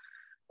 So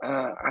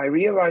I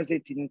realized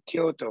it in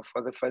Kyoto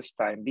for the first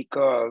time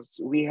because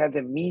we had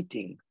a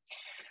meeting,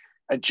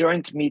 a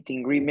joint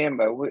meeting,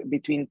 remember,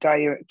 between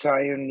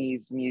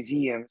Taiwanese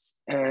museums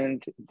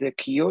and the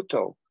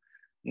Kyoto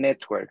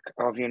network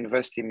of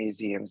university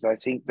museums. I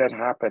think that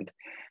happened.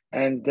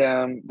 And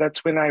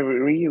that's when I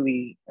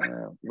really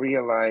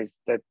realized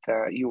that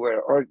you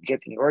were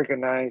getting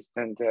organized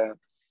and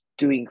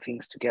doing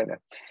things together.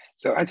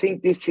 So I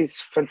think this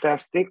is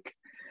fantastic.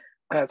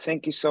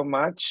 Thank you so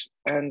much.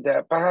 And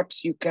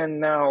perhaps you can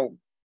now,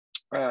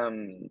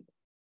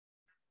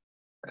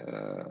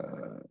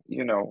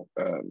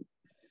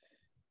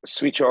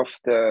 switch off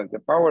the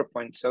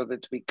PowerPoint so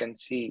that we can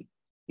see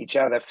each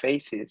other's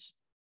faces.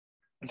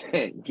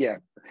 Yeah,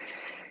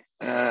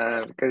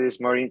 because it's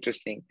more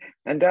interesting.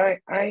 And I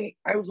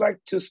would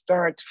like to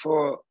start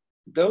for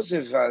those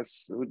of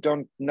us who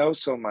don't know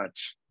so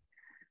much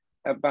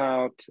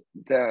about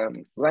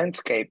the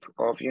landscape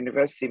of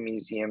university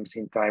museums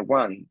in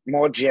Taiwan,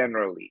 more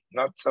generally,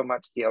 not so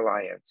much the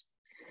Alliance.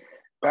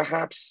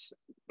 Perhaps,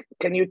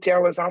 can you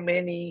tell us how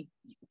many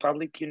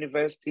public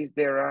universities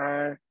there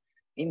are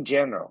in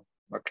general?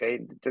 Okay,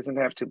 it doesn't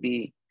have to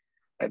be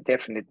a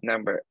definite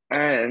number.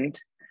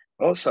 And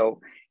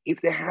also,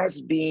 if there has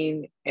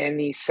been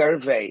any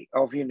survey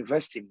of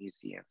university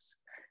museums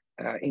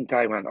in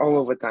Taiwan, all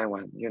over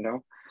Taiwan, you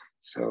know,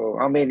 so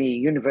how many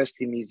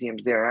university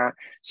museums there are,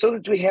 so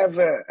that we have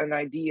an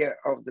idea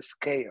of the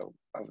scale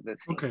of the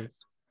things. Okay.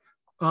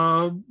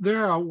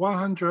 There are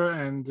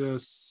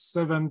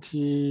 170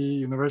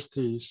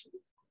 universities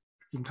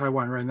in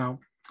Taiwan right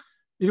now.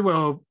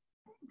 The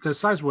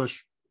size will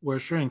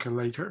shrink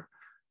later,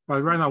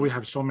 but right now we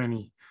have so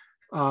many.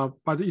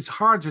 But it's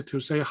hard to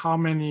say how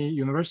many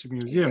university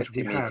museums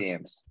we have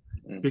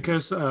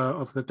because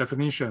of the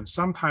definition.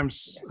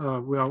 Sometimes,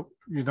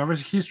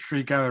 university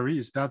history gallery,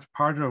 is that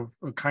part of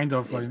a kind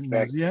of a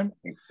museum?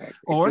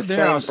 Or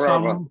there are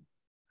some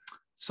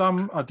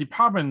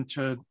department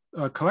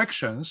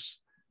collections,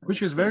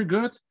 which is very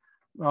good,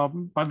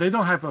 but they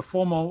don't have a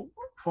formal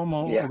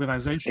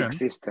organization.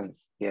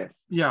 Existence, yes.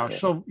 Yeah,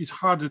 so it's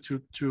harder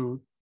to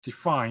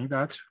define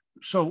that.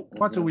 So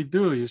what we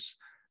do is,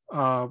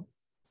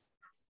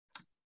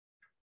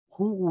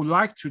 who would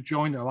like to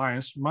join the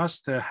Alliance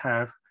must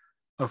have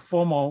a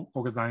formal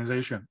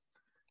organization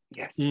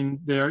in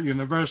their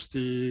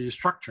university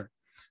structure.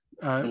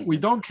 We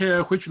don't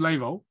care which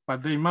level,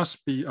 but they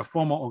must be a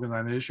formal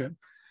organization.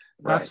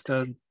 That's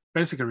the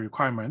basic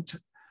requirement.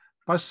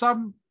 But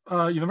some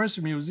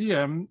university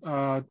museum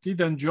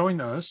didn't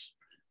join us.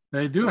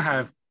 They do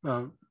have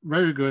a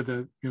very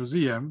good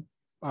museum,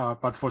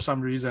 but for some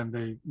reason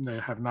they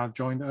have not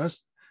joined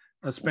us,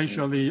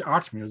 especially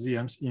art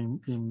museums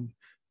in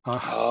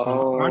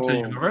art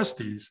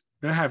universities.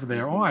 They have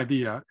their own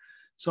idea.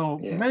 So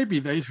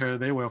maybe later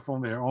they will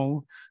form their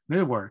own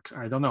network.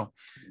 I don't know.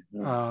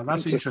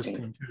 That's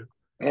interesting too.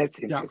 That's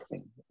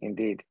interesting,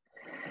 indeed.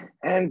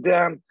 And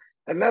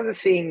another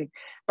thing,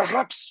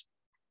 perhaps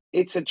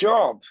it's a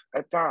job,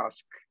 a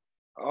task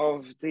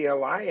of the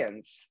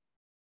Alliance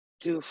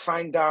to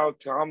find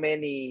out how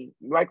many,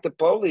 like the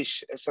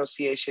Polish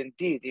Association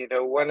did, you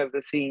know, one of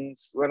the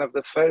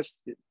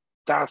first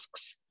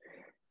tasks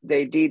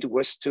they did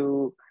was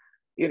to,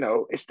 you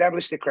know,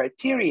 establish the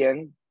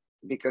criterion,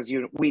 because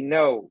we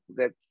know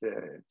that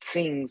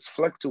things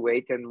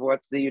fluctuate, and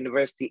what the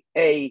University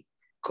A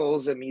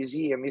calls a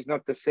museum is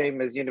not the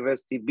same as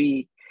University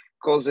B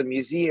calls a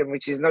museum,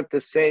 which is not the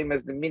same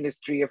as the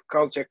Ministry of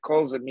Culture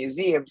calls a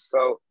museum.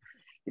 So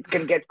it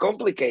can get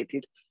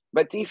complicated.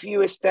 But if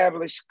you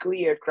establish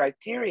clear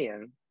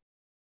criterion,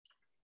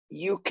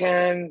 you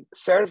can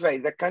survey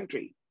the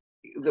country,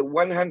 the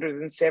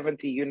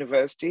 170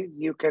 universities,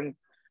 you can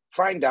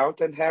find out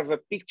and have a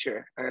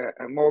picture,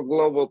 a more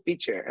global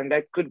picture. And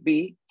that could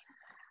be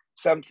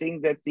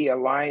something that the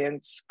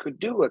Alliance could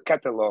do, a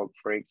catalog,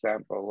 for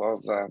example,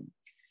 of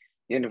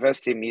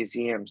university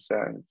museums.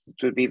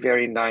 It would be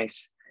very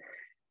nice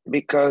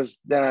because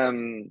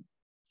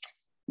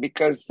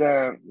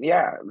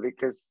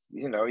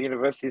you know,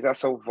 universities are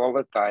so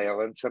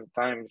volatile, and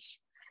sometimes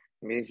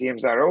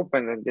Museums are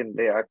open and then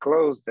they are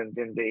closed and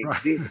then they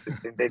exist and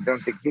then they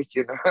don't exist,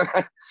 you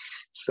know.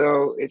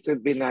 So it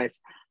would be nice.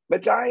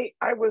 But I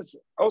was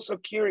also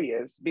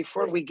curious,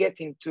 before we get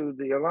into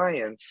the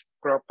alliance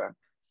proper,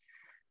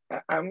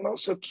 I'm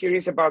also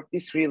curious about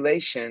this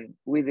relation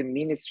with the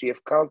Ministry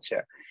of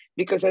Culture,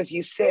 because as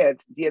you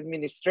said, the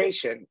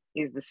administration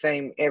is the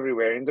same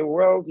everywhere in the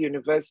world.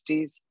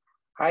 Universities,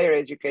 higher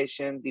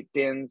education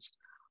depends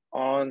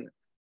on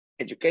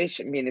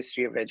education,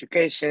 Ministry of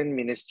Education,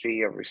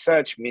 Ministry of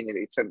Research,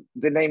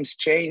 the names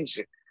change,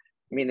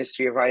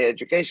 Ministry of Higher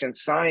Education,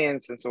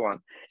 Science, and so on.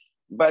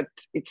 But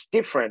it's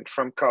different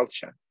from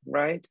culture,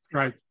 right?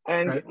 Right.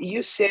 And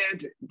you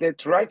said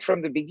that right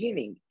from the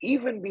beginning,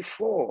 even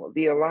before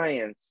the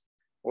alliance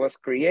was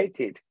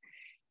created,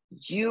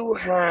 you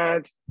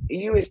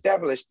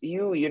established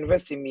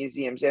University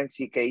Museums,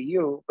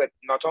 NCKU, but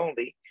not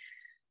only,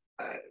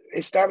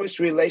 established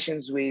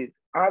relations with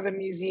other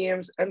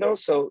museums, and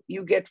also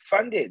you get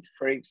funded,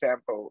 for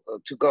example,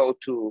 to go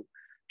to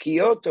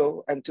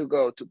Kyoto and to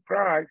go to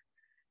Prague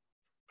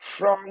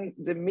from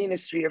the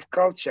Ministry of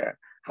Culture.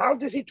 How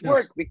does it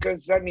work?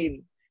 Because I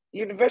mean,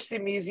 university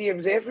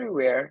museums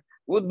everywhere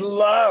would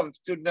love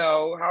to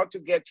know how to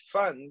get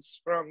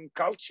funds from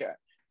culture,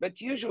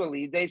 but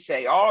usually they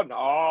say, oh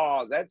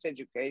no, that's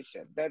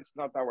education, that's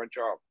not our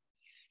job,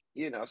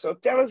 you know. So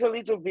tell us a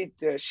little bit,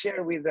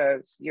 share with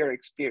us your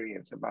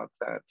experience about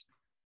that.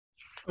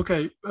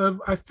 Okay,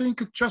 I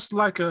think just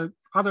like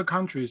other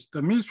countries,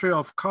 the Ministry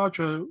of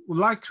Culture would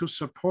like to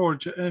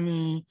support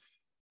any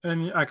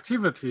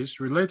activities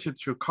related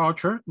to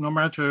culture, no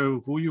matter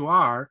who you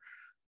are,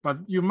 but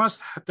you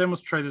must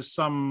demonstrate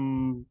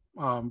some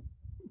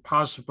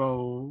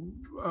possible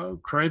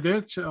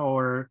credit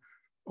or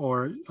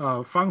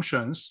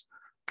functions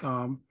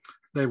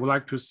they would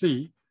like to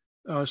see.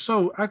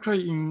 So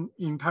actually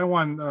in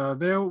Taiwan,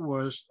 there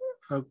was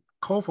a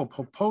call for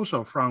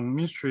proposal from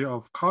Ministry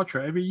of Culture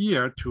every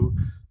year to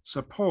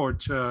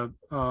support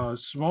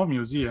small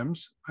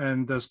museums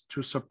and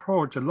to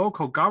support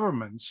local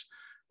governments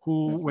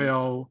who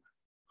will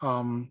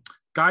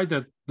guide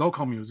the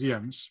local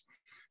museums.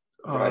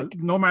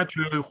 No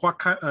matter what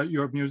kind,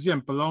 your museum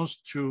belongs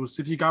to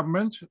city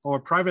government or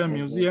private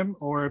museum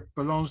or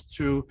belongs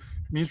to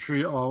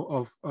Ministry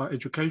of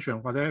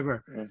Education,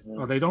 whatever,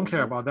 they don't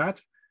care about that.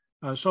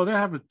 So they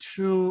have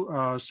two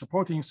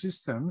supporting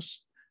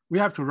systems. We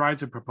have to write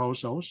the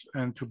proposals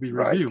and to be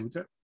reviewed.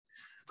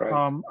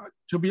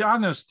 To be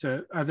honest,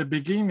 at the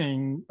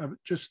beginning,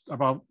 just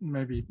about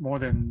maybe more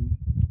than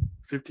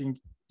 15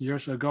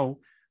 years ago,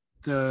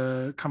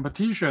 the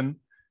competition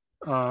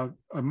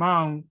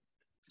among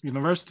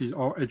universities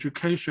or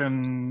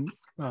education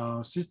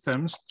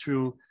systems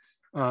to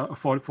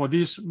for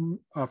this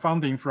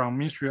funding from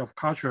Ministry of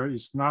Culture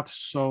is not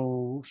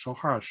so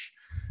harsh.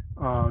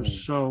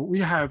 So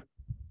we have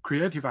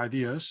creative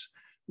ideas.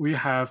 We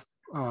have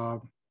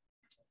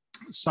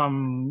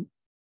some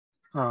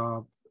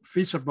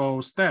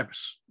feasible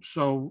steps.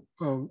 So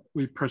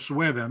we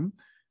persuade them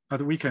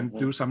that we can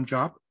do some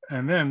job,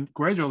 and then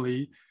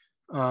gradually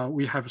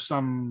we have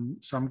some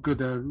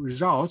good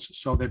results.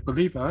 So they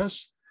believe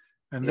us,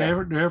 and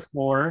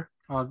therefore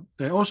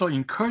they also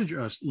encourage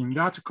us in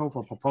that call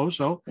for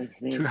proposal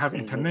to have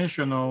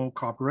international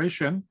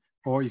cooperation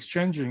or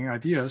exchanging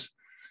ideas.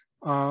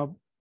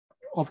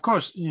 Of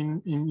course,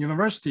 in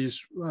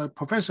universities,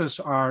 professors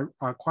are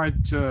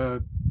quite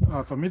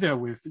familiar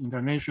with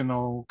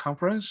international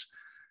conference,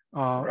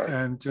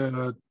 and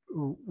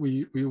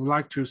we would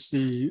like to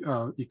see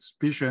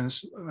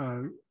exhibitions.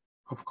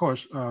 Of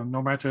course,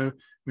 no matter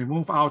we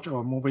move out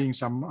or move in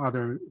from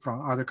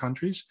other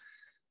countries.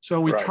 So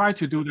we try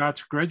to do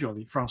that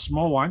gradually from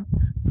small one,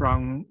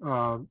 from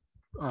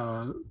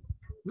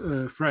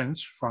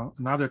friends from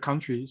another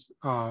countries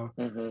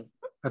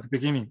at the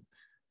beginning.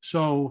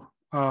 So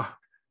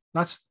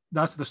that's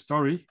the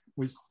story.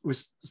 We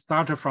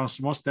started from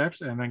small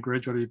steps and then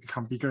gradually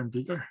become bigger and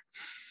bigger.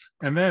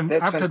 And then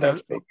after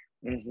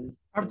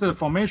the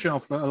formation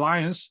of the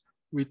alliance,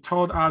 we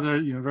told other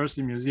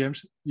university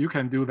museums, you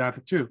can do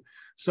that too.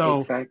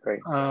 So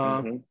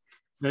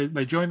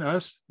they join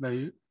us.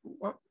 I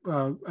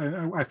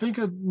think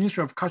the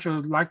Ministry of Culture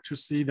would like to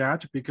see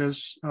that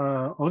because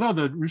although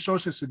the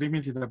resources are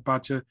limited,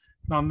 but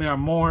now there are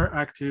more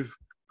active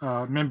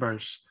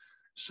members.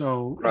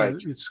 So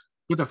it's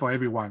good for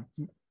everyone.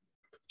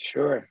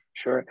 Sure.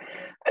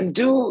 And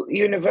do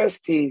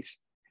universities,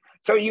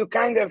 so you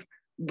kind of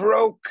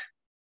broke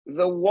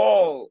the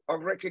wall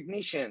of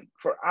recognition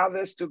for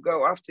others to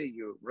go after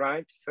you,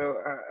 right? So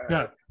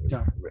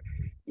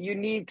you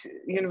need,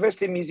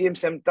 university museums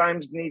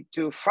sometimes need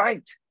to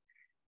fight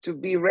to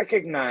be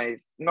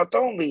recognized, not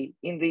only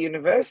in the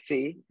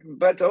university,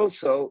 but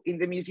also in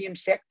the museum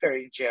sector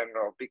in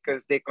general,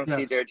 because they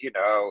considered, you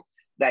know,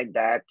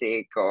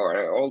 didactic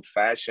or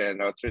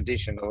old-fashioned or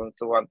traditional and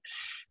so on.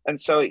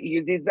 And so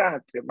you did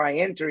that by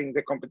entering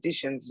the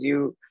competitions.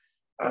 You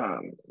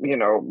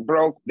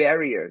broke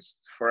barriers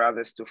for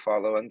others to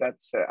follow, and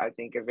that's I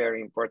think a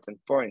very important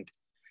point.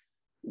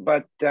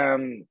 But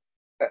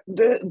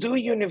do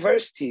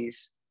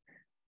universities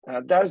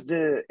Does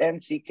the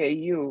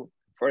NCKU,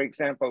 for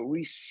example,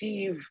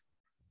 receive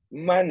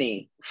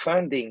money,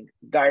 funding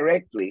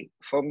directly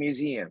for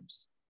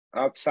museums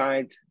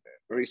outside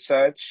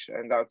research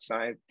and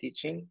outside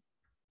teaching?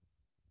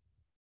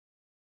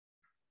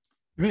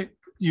 You mean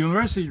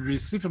university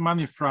receive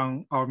money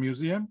from our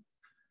museum?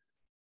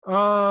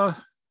 I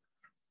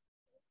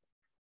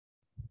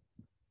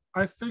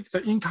think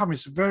the income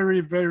is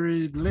very,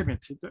 very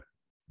limited.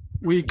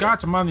 We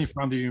got money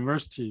from the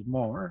university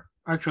more.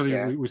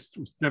 Actually, we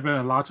spend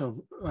a lot of,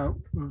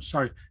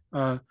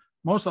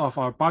 most of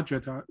our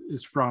budget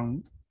is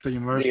from the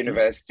university. The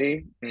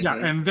university. Mm-hmm. Yeah,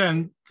 and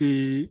then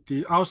the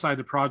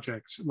outside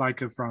projects,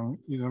 like from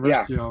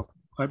University of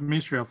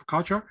Ministry of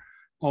Culture,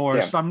 or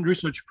some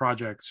research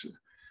projects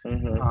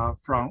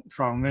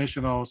from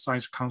National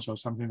Science Council,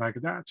 something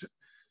like that.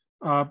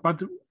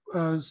 But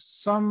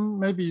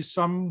maybe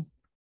some,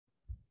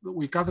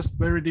 we got a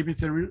very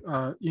limited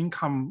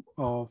income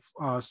of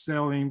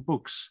selling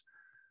books.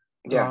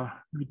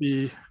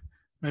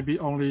 Maybe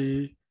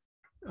only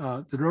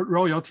the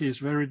royalty is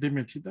very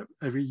limited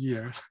every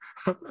year.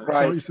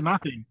 So it's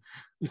nothing.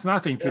 It's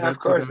nothing to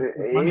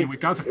the money we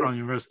got from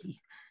university.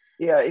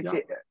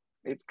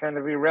 It's kind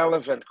of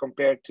irrelevant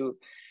compared to,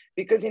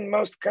 because in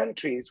most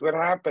countries, what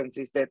happens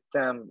is that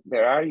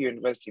there are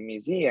university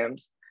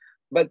museums,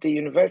 but the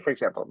university, for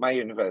example, my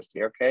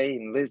university,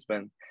 in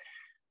Lisbon,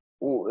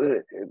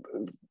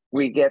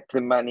 we get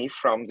the money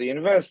from the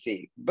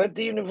university, but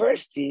the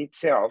university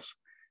itself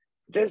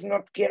does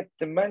not get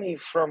the money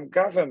from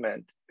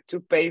government to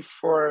pay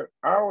for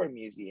our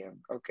museum.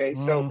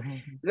 So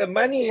the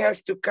money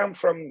has to come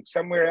from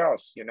somewhere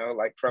else,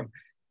 like from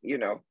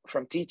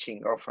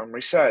teaching or from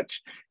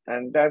research,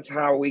 and that's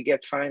how we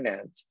get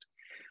financed.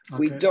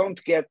 We don't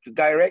get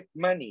direct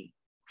money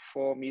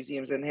for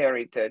museums and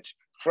heritage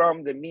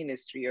from the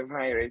Ministry of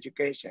Higher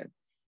Education.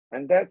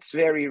 And that's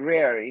very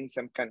rare in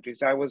some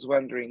countries. I was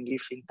wondering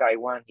if in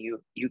Taiwan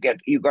you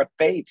got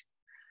paid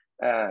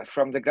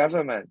from the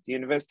government. The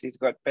universities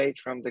got paid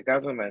from the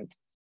government,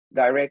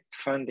 direct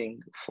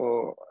funding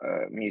for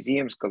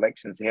museums,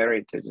 collections,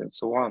 heritage, and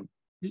so on.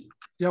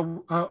 Yeah,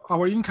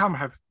 our income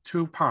have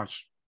two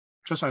parts,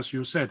 just as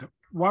you said.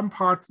 One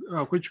part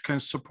which can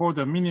support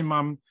the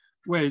minimum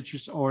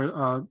wages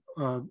or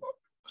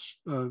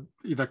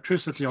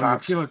electricity or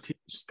utilities.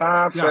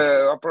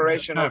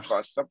 Operational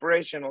costs.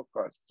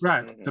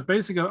 Right, the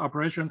basic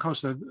operation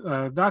costs,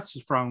 that's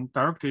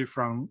directly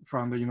from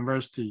the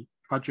university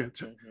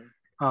budget,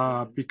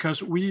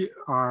 because we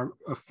are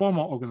a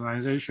formal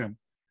organization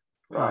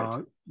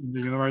in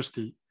the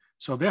university,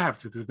 so they have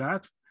to do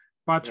that.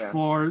 But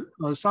for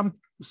some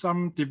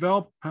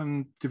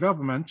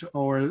development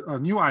or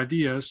new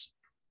ideas,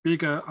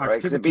 bigger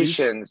activities,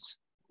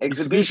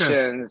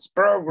 exhibitions,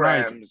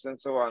 programs, and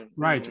so on.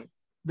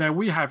 Then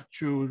we have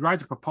to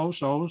write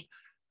proposals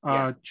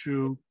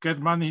to get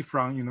money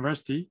from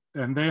university,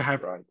 and they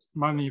have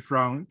money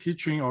from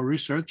teaching or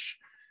research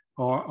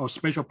or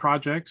special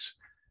projects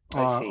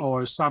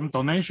or some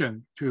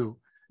donation too.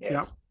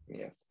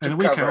 And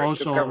we can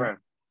also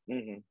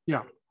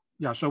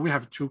so we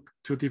have two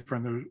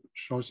different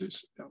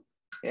sources. So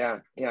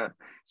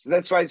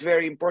that's why it's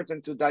very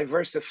important to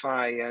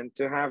diversify and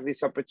to have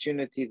this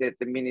opportunity that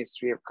the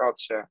Ministry of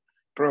Culture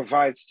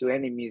provides to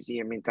any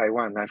museum in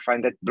Taiwan. I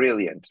find that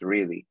brilliant,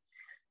 really.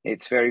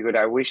 It's very good.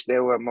 I wish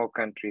there were more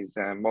countries,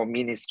 more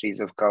ministries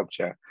of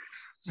culture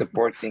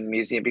supporting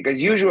museums,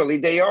 because usually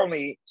they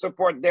only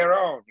support their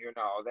own,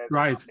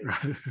 Right.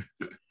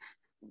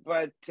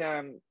 But,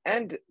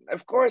 and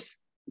of course,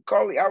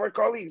 our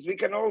colleagues, we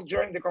can all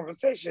join the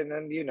conversation,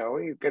 and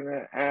you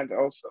can add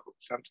also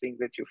something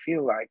that you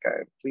feel like.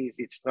 Please,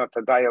 it's not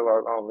a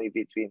dialogue only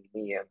between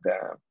me and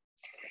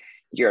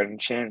Jeng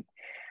Chen.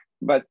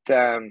 But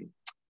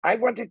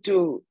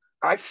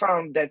I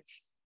found that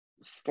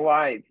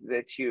slide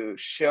that you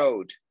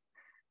showed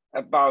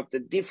about the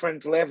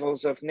different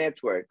levels of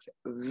networks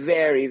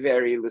very,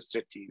 very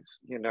illustrative,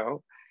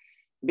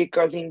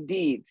 because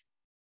indeed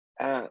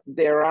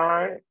there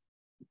are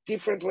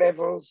different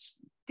levels,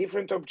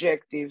 different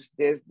objectives.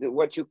 There's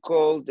what you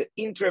call the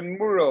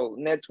intramural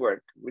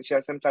network, which I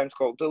sometimes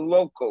call the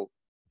local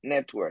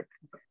network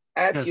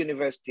at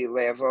university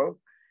level.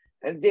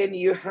 And then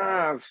you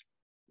have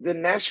the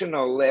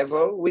national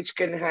level, which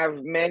can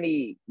have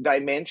many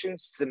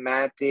dimensions,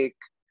 thematic,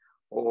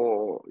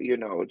 or,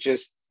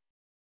 just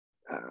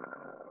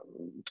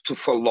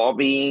for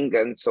lobbying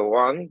and so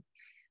on,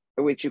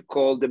 which you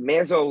call the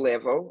meso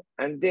level.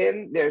 And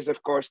then there's,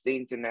 of course, the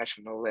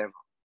international level.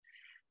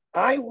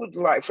 I would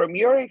like, from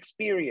your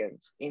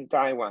experience in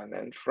Taiwan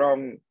and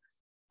from,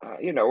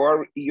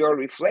 or your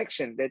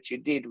reflection that you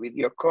did with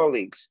your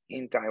colleagues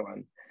in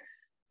Taiwan,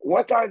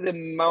 what are the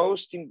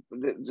most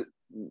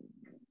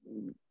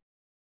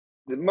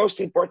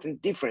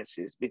important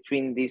differences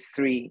between these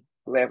three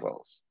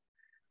levels?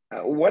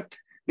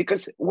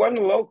 Because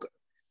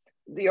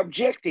the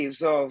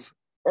objectives of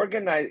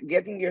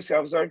getting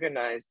yourselves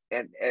organized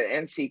at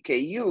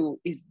NCKU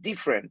is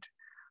different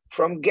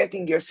from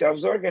getting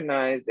yourselves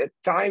organized at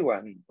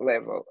Taiwan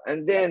level,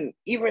 and then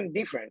even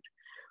different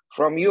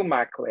from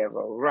UMAC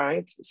level,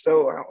 right?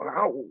 So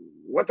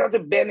what are the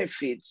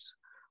benefits?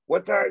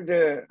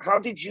 How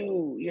did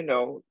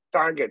you,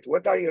 target?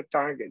 What are your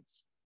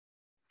targets?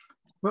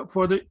 But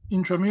for the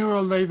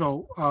intramural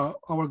level,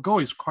 our goal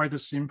is quite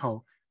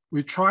simple.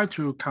 We try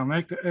to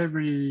connect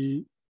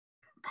every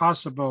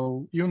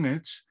possible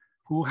unit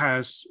who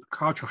has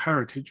cultural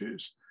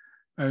heritages.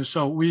 And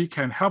so we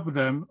can help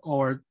them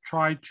or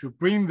try to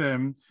bring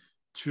them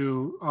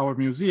to our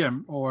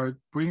museum or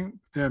bring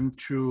them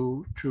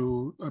to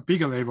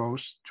bigger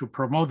levels to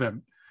promote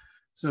them.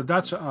 So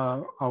that's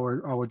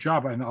our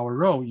job and our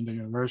role in the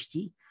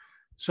university.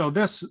 So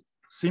that's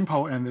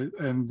simple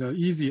and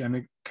easy, and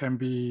it can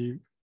be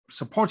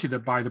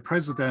supported by the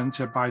president,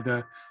 by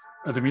the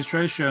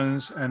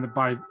administrations, and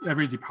by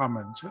every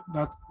department.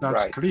 That's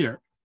right. Clear.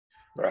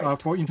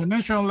 Right. For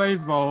international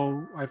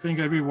level, I think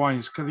everyone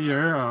is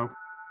clear.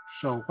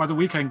 So what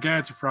we can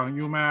get from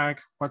UMAC,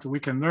 what we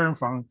can learn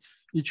from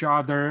each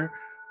other,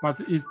 but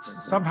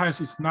sometimes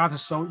it's not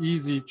so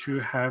easy to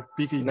have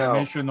big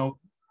international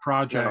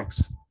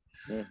projects.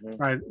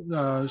 Right?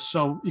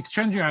 So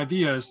exchanging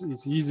ideas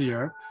is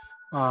easier,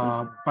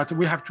 but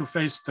we have to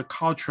face the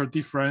cultural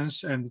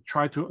difference and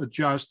try to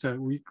adjust.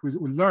 We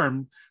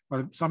learn,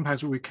 but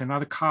sometimes we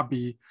cannot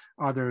copy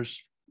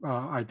others'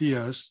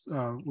 ideas.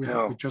 We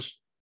just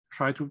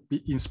try to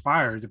be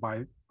inspired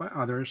by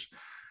others'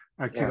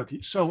 activity.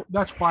 Yeah. So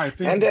that's why I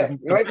think. And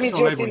let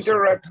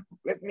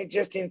me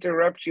just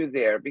interrupt you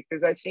there,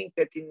 because I think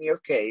that in your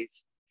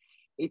case,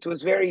 it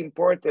was very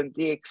important,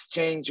 the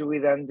exchange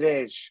with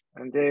Andrzej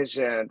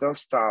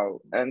Dostal,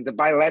 and the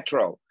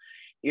bilateral,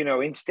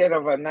 instead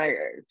of a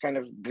kind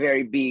of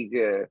very big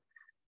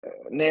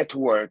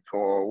network,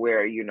 or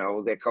where,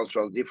 the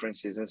cultural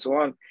differences and so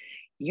on,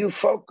 you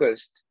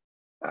focused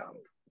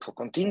for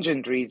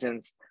contingent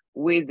reasons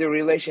with the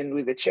relation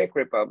with the Czech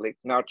Republic,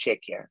 now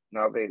Czechia,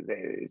 now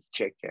it's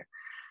Czechia.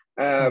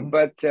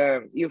 But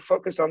you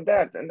focus on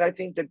that. And I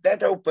think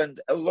that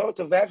opened a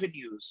lot of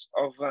avenues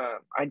of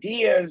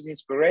ideas,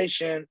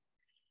 inspiration,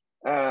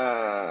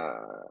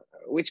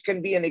 which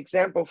can be an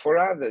example for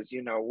others.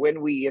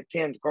 When we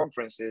attend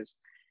conferences,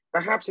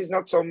 perhaps it's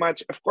not so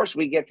much, of course,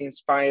 we get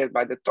inspired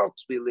by the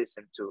talks we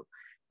listen to,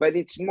 but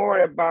it's more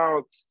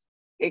about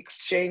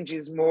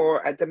exchanges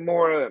more at a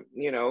more,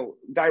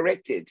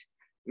 directed,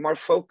 more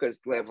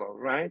focused level,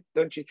 right?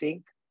 Don't you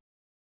think?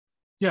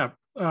 Yeah.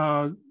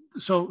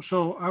 So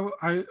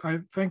I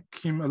thank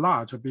him a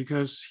lot,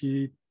 because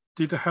he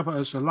did help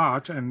us a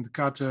lot and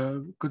got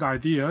good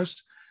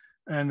ideas,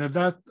 and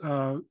that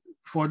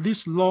for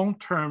this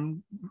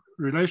long-term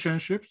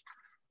relationships,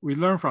 we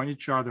learn from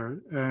each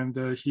other. And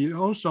he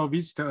also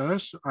visited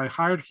us. I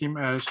hired him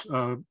as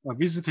a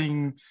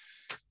visiting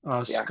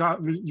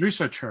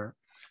researcher.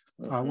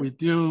 We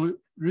do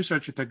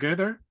research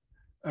together,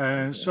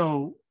 and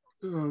so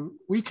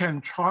we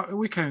can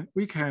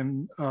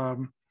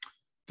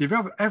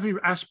develop every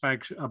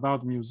aspect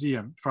about the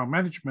museum, from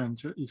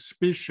management,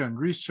 exhibition,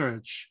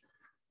 research,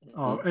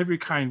 every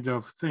kind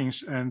of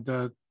things,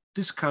 and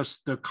discuss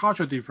the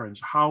cultural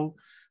difference, how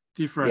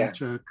different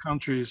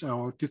countries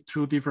or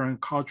two different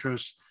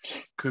cultures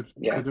could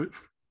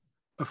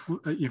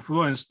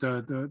influence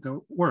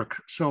the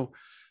work. So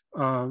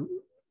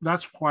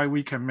that's why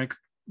we can make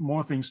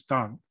more things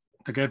done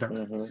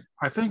together.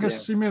 I think a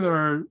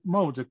similar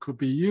mode could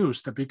be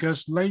used,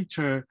 because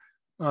later,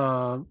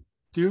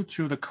 due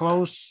to the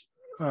close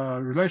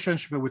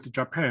relationship with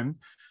Japan,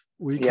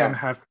 we can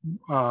have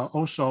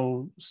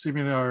also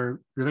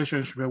similar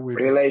relationship with,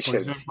 for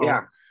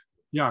example,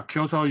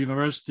 Kyoto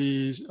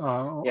University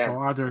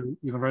or other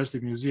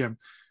university museum.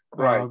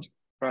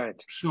 Right.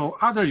 So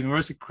other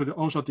universities could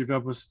also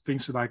develop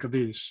things like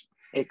this.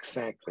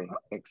 Exactly.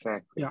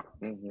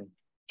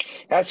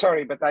 Yeah.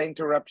 Sorry, but I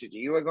interrupted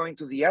you. You were going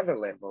to the other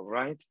level,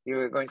 right? You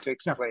were going to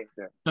explain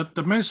that.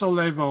 The meso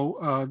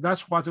level,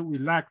 that's what we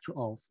lacked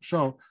of.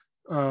 So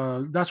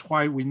that's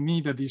why we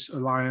need this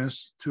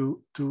alliance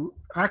to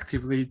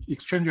actively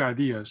exchange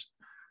ideas.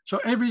 So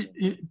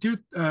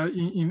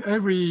in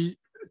every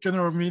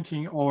general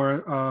meeting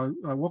or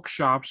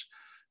workshops,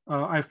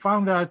 I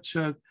found that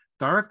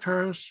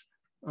directors,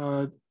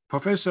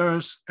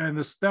 professors, and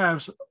the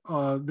staffs,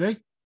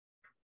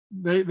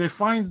 they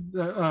find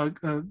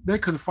they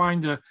could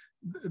find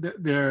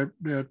their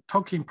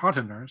talking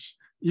partners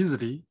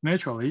easily,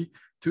 naturally,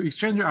 to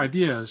exchange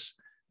ideas.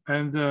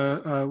 And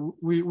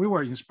we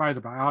were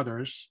inspired by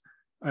others.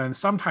 And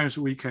sometimes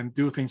we can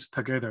do things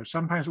together.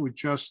 Sometimes we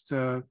just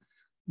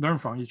learn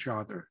from each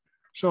other.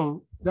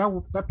 So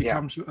that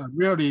becomes a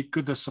really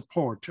good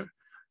support.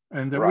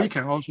 And we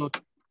can also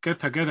get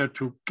together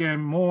to gain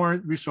more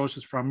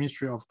resources from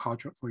Ministry of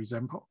Culture, for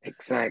example.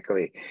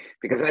 Exactly,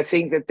 because I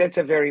think that's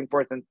a very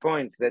important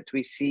point that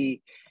we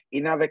see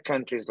in other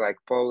countries like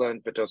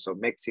Poland, but also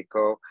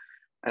Mexico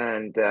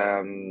and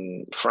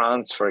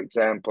France, for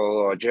example,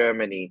 or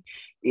Germany,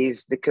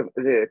 is the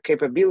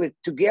capability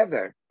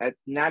together at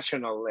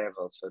national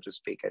level, so to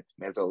speak, at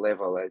meso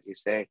level, as you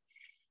say.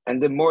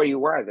 And the more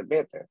you are, the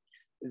better.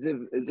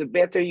 The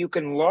better you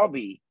can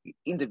lobby,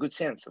 in the good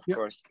sense, of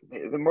course.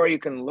 The more you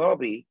can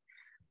lobby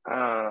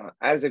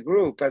as a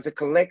group, as a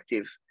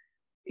collective,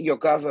 your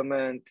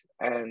government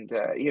and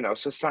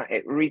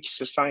society, reach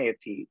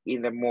society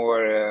in a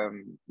more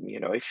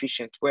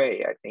efficient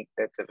way. I think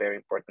that's a very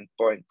important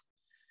point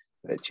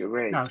that you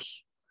raised.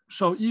 Yes.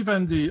 So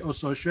even the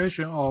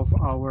association of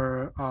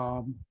our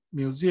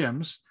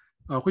museums,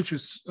 which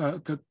is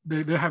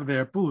they have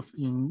their booth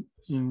in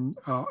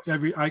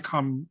every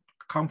ICOM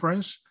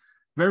conference,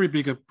 very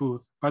big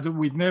booth, but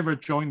we never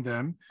join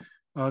them.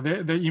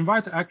 They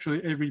invite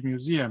actually every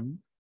museum,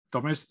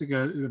 domestic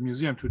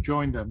museum, to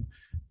join them,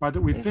 but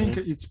we think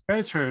it's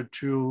better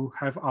to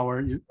have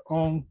our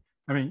own.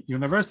 I mean,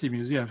 university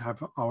museums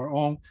have our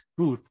own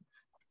booth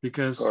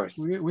because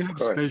we have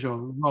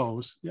special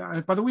roles.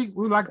 Yeah, but we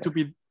like to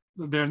be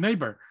their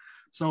neighbor,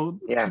 so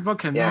people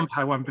can know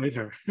Taiwan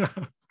better.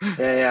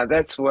 Yeah,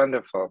 that's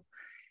wonderful.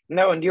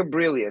 No, and you're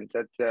brilliant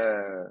at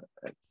the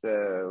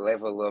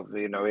level of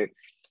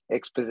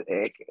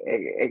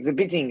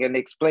exhibiting and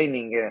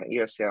explaining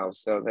yourself.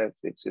 So that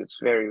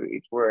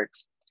it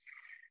works.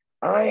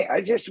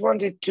 I just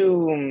wanted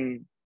to.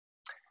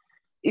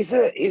 Is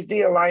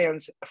the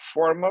alliance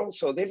formal?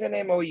 So there's an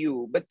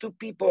MOU, but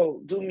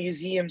do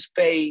museums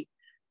pay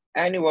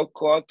annual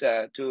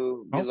quota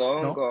to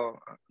belong? Or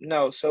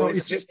no? So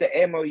it's just the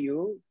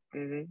MOU.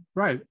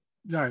 Right.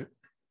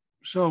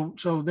 So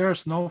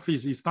there's no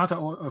fees. It's not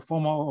a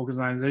formal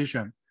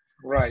organization.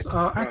 Right.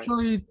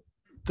 Actually,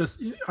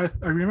 I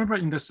remember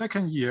in the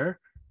second year,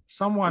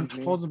 someone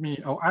told me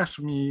or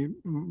asked me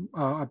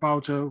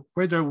about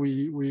whether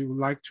we would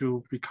like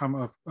to become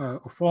a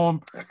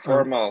formal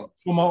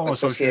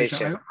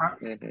association.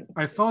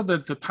 I thought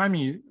that the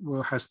timing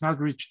has not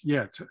reached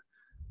yet.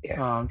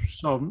 Yes.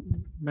 So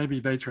maybe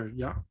later,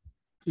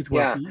 it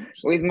will be.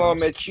 With more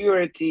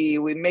maturity,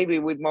 maybe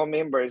with more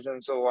members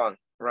and so on,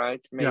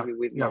 right? Maybe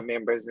with more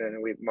members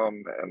and with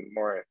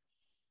more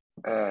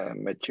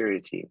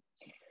maturity.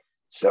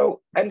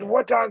 So, and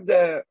what are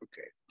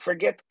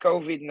forget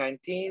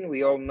COVID-19,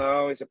 we all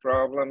know it's a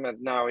problem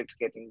and now it's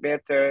getting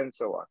better and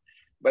so on.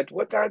 But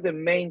what are the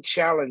main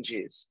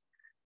challenges?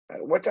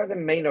 What are the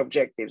main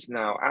objectives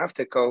now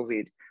after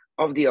COVID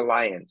of the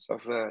alliance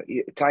of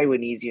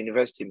Taiwanese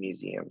university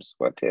museums?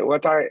 What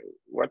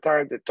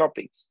are the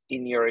topics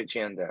in your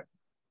agenda?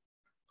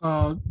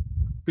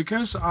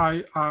 Because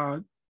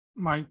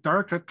my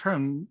director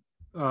term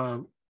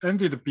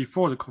ended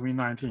before the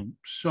COVID-19,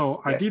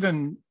 so I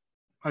didn't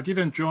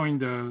join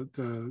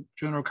the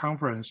general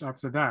conference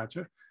after that.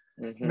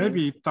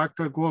 Maybe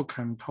Dr. Guo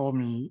can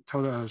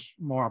told us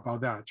more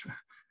about that.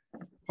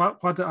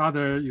 What the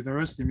other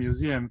university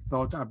museums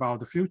thought about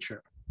the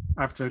future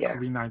after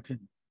COVID-19?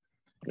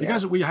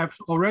 Because we have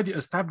already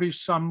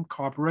established some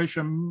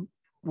cooperation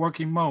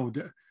working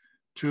mode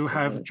to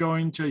have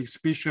joint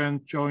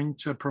exhibition,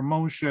 joint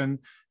promotion,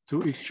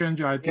 to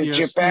exchange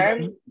ideas.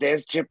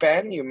 There's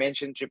Japan. You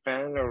mentioned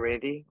Japan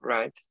already,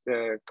 right?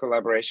 The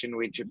collaboration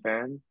with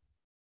Japan.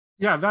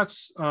 Yeah,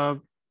 that's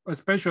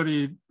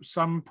especially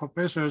some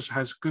professors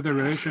has good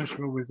relationship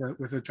with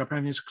the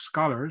Japanese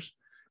scholars.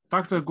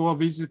 Dr. Guo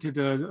visited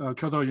the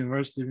Kyoto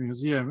University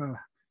Museum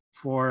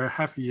for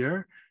half a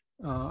year.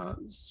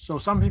 So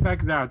something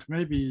like that,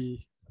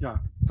 maybe,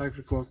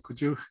 Dr. Guo,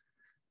 could you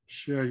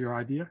share your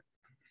idea?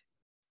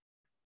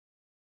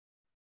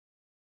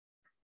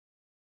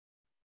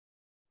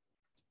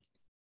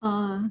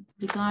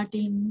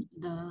 Regarding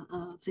the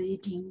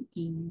visiting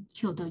in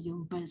Kyoto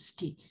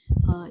University,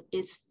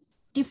 it's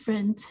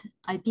different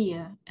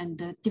idea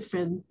and a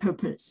different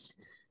purpose.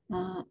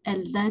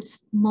 At that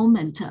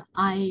moment,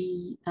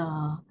 I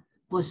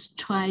was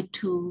trying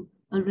to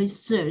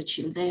research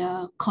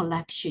their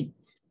collection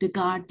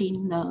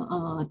regarding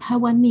the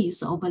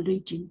Taiwanese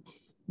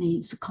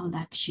Aborigines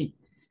collection.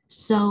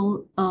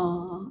 So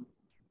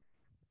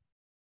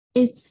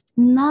it's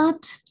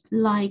not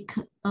like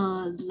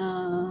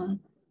the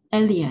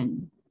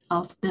alien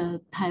of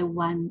the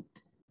Taiwan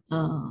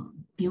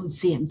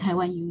museum,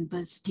 Taiwan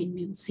University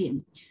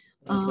Museum.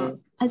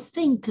 I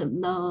think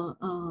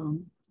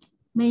the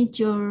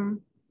major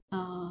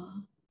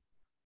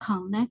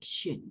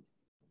connection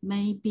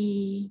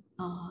maybe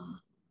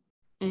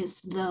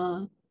is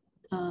the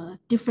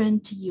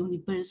different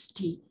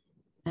university.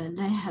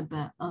 They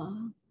have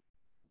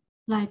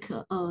like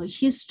a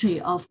history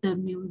of the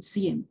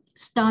museum,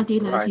 study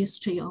the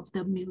history of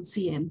the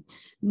museum.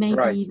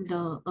 Maybe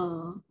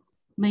the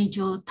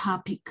major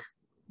topic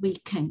we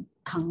can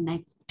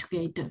connect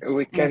together.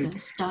 We can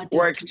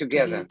work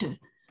together.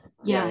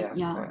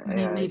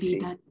 Maybe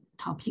that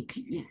topic,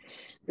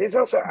 yes. There's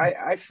also,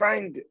 I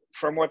find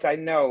from what I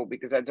know,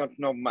 because I don't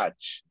know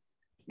much,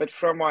 but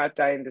from what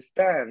I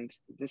understand,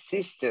 the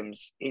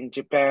systems in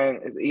Japan,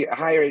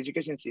 higher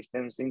education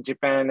systems in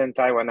Japan and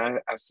Taiwan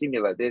are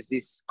similar. There's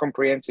these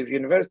comprehensive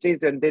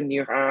universities, and then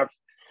you have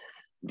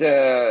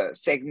the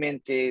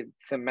segmented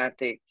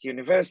thematic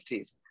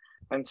universities.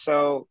 And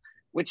so,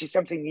 which is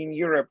something in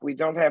Europe we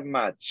don't have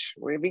much.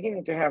 We're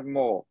beginning to have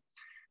more,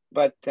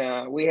 but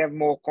we have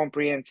more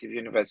comprehensive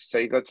universities. So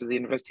you go to the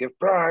University of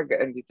Prague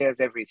and it has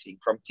everything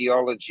from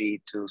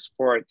theology to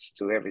sports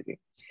to everything.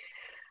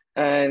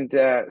 And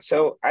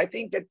so I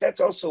think that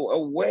that's also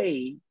a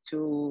way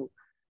to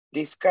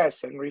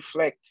discuss and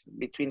reflect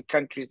between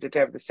countries that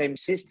have the same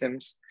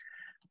systems,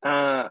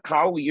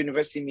 how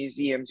university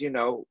museums, you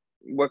know,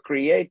 were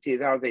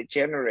created, how they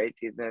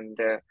generated, and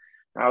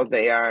how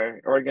they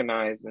are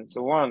organized and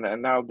so on,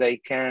 and how they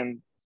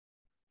can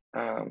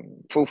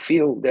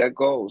fulfill their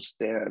goals,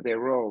 their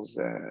roles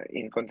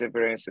in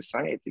contemporary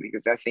society,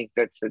 because I think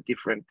that's a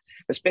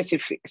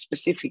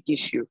specific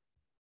issue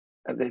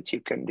that you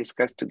can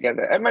discuss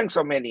together among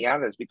so many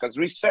others, because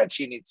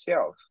research in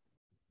itself,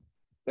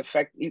 the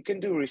fact you can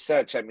do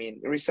research, I mean,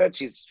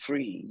 research is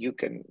free.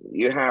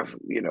 You have,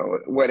 you know,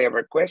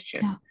 whatever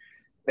question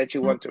that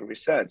you want to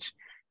research.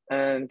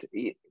 And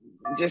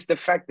just the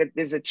fact that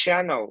there's a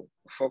channel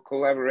for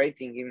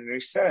collaborating in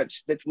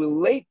research that will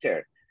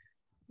later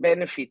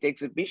benefit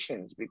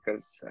exhibitions,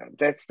 because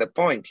that's the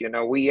point, you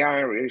know, we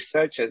are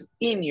researchers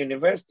in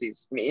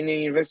universities, in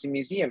university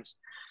museums.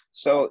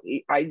 So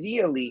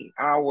ideally,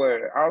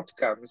 our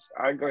outcomes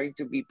are going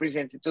to be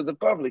presented to the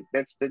public.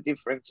 That's the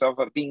difference of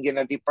being in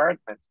a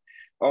department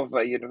of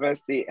a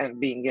university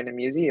and being in a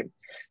museum.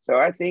 So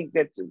I think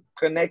that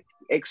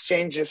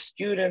exchange of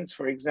students,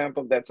 for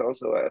example, that's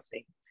also a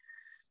thing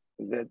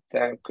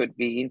that could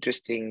be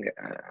interesting.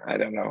 I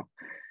don't know.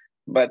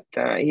 But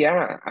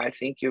yeah, I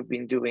think you've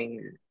been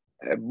doing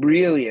a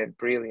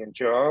brilliant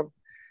job.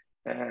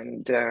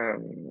 And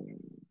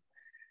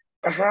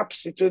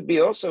perhaps it would be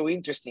also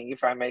interesting,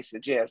 if I may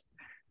suggest,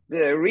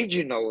 the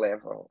regional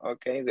level,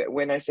 okay?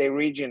 When I say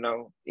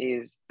regional,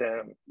 is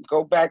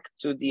go back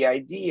to the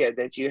idea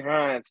that you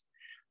had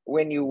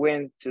when you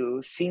went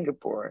to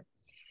Singapore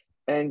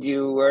and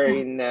you were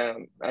in,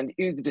 and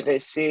Hugues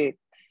Dressé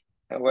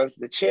was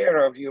the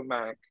chair of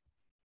UMAC,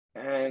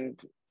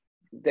 and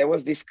there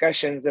was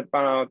discussions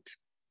about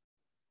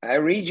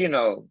a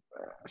regional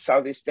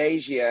Southeast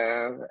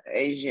Asia,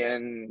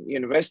 Asian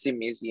university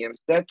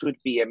museums. That would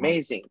be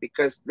amazing,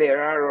 because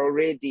there are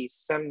already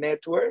some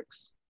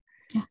networks,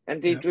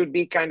 and it would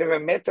be kind of a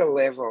meta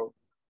level,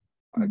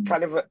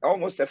 kind of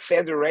almost a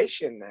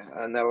federation,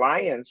 an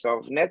alliance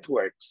of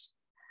networks.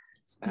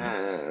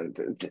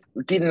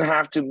 Didn't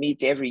have to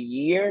meet every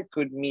year,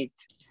 could meet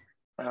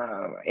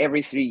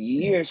every 3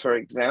 years, for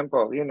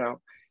example, you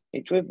know.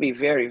 It would be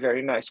very,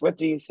 very nice. What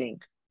do you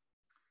think?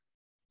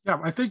 Yeah,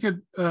 I think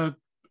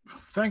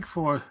thank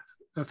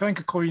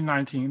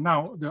COVID-19.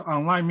 Now the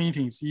online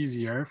meeting is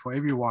easier for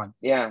everyone.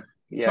 Yeah.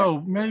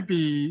 So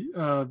maybe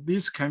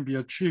this can be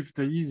achieved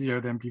easier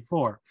than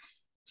before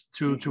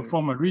to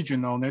form a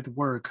regional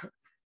network.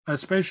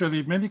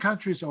 Especially many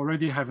countries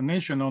already have a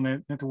national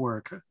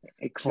network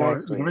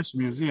for university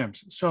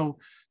museums. So,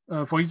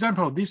 for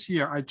example, this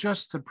year I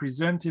just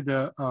presented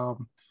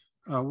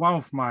one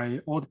of my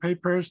old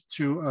papers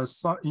to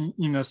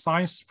in a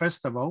science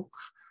festival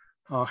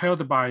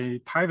held by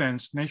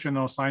Thailand's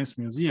National Science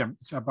Museum.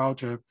 It's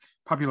about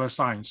popular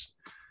science.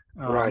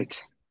 Right.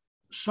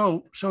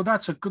 So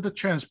that's a good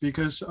chance,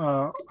 because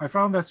I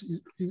found that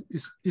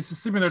it's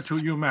similar to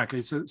UMAC.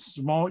 It's a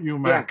small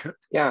UMAC.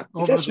 Yeah. It's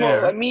over a small,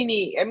 there. a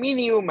mini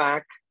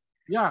UMAC.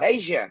 Yeah.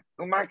 Asia,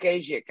 UMAC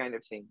Asia kind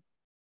of thing.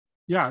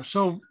 Yeah.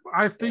 So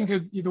I think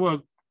it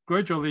will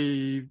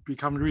gradually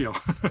become real.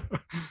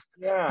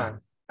 Yeah,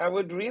 I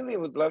would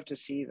love to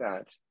see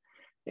that.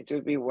 It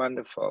would be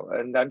wonderful.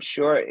 And I'm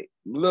sure,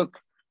 look,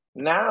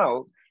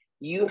 now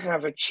you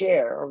have a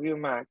chair of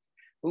UMAC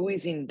who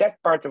is in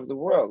that part of the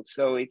world.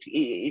 So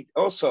it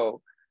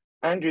also,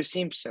 Andrew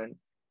Simpson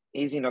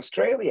is in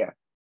Australia.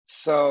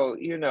 So,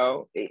 you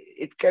know,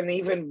 it can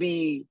even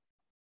be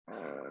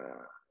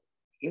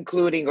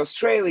including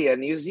Australia,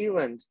 New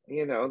Zealand,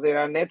 you know, there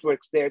are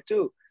networks there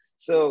too.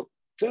 So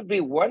it would be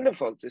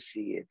wonderful to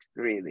see it,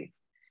 really.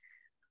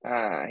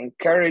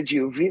 Encourage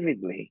you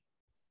vividly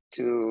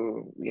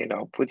to, you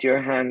know, put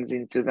your hands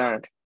into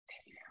that.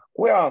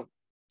 Well,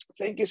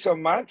 thank you so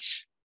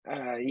much,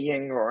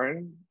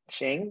 Ying-Ching,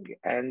 Cheng,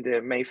 and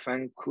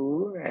Mei-Fang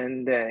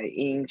and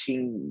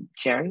Ying-Ching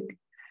Chiang.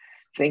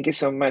 Thank you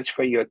so much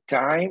for your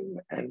time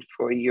and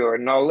for your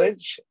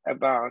knowledge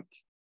about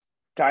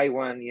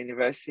Taiwan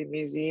University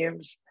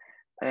Museums.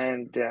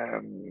 And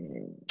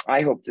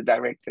I hope the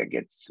director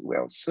gets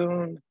well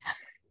soon.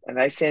 And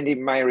I send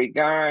him my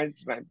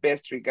regards, my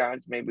best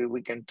regards. Maybe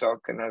we can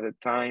talk another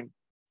time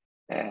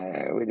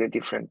with a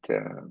different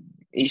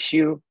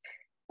issue.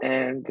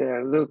 And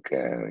look,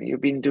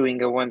 you've been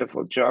doing a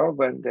wonderful job,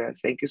 and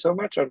thank you so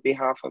much on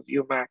behalf of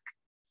UMAC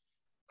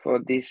for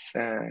this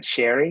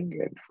sharing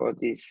and for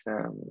these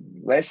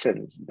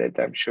lessons that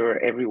I'm sure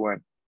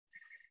everyone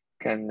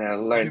can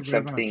learn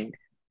something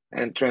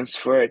and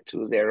transfer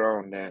to their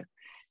own,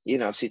 you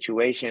know,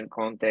 situation,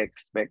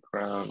 context,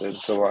 background, and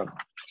so on.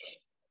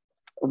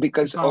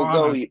 Because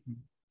although,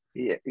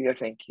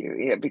 thank you.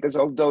 Yeah, because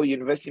although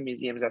university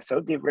museums are so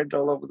different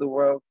all over the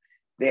world,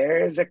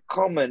 there is a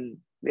common,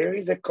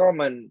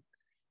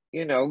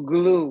 you know,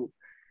 glue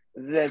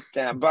that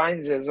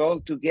binds us all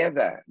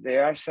together.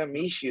 There are some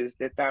issues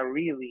that are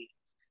really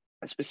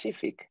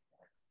specific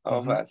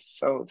of us.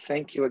 So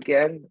thank you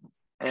again.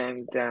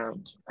 And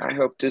I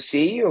hope to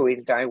see you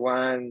in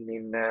Taiwan,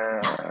 in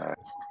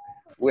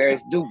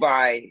where's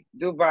Dubai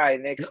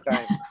next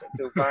time,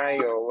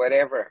 Dubai or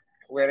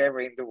wherever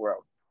in the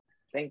world.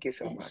 Thank you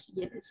so much.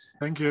 Yes.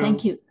 Thank you.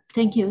 Thank you.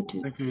 Thank you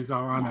too. Thank you. It's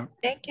our honor.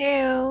 Thank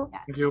you.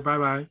 Thank you.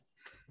 Bye-bye.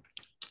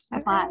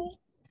 Bye-bye.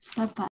 Bye-bye.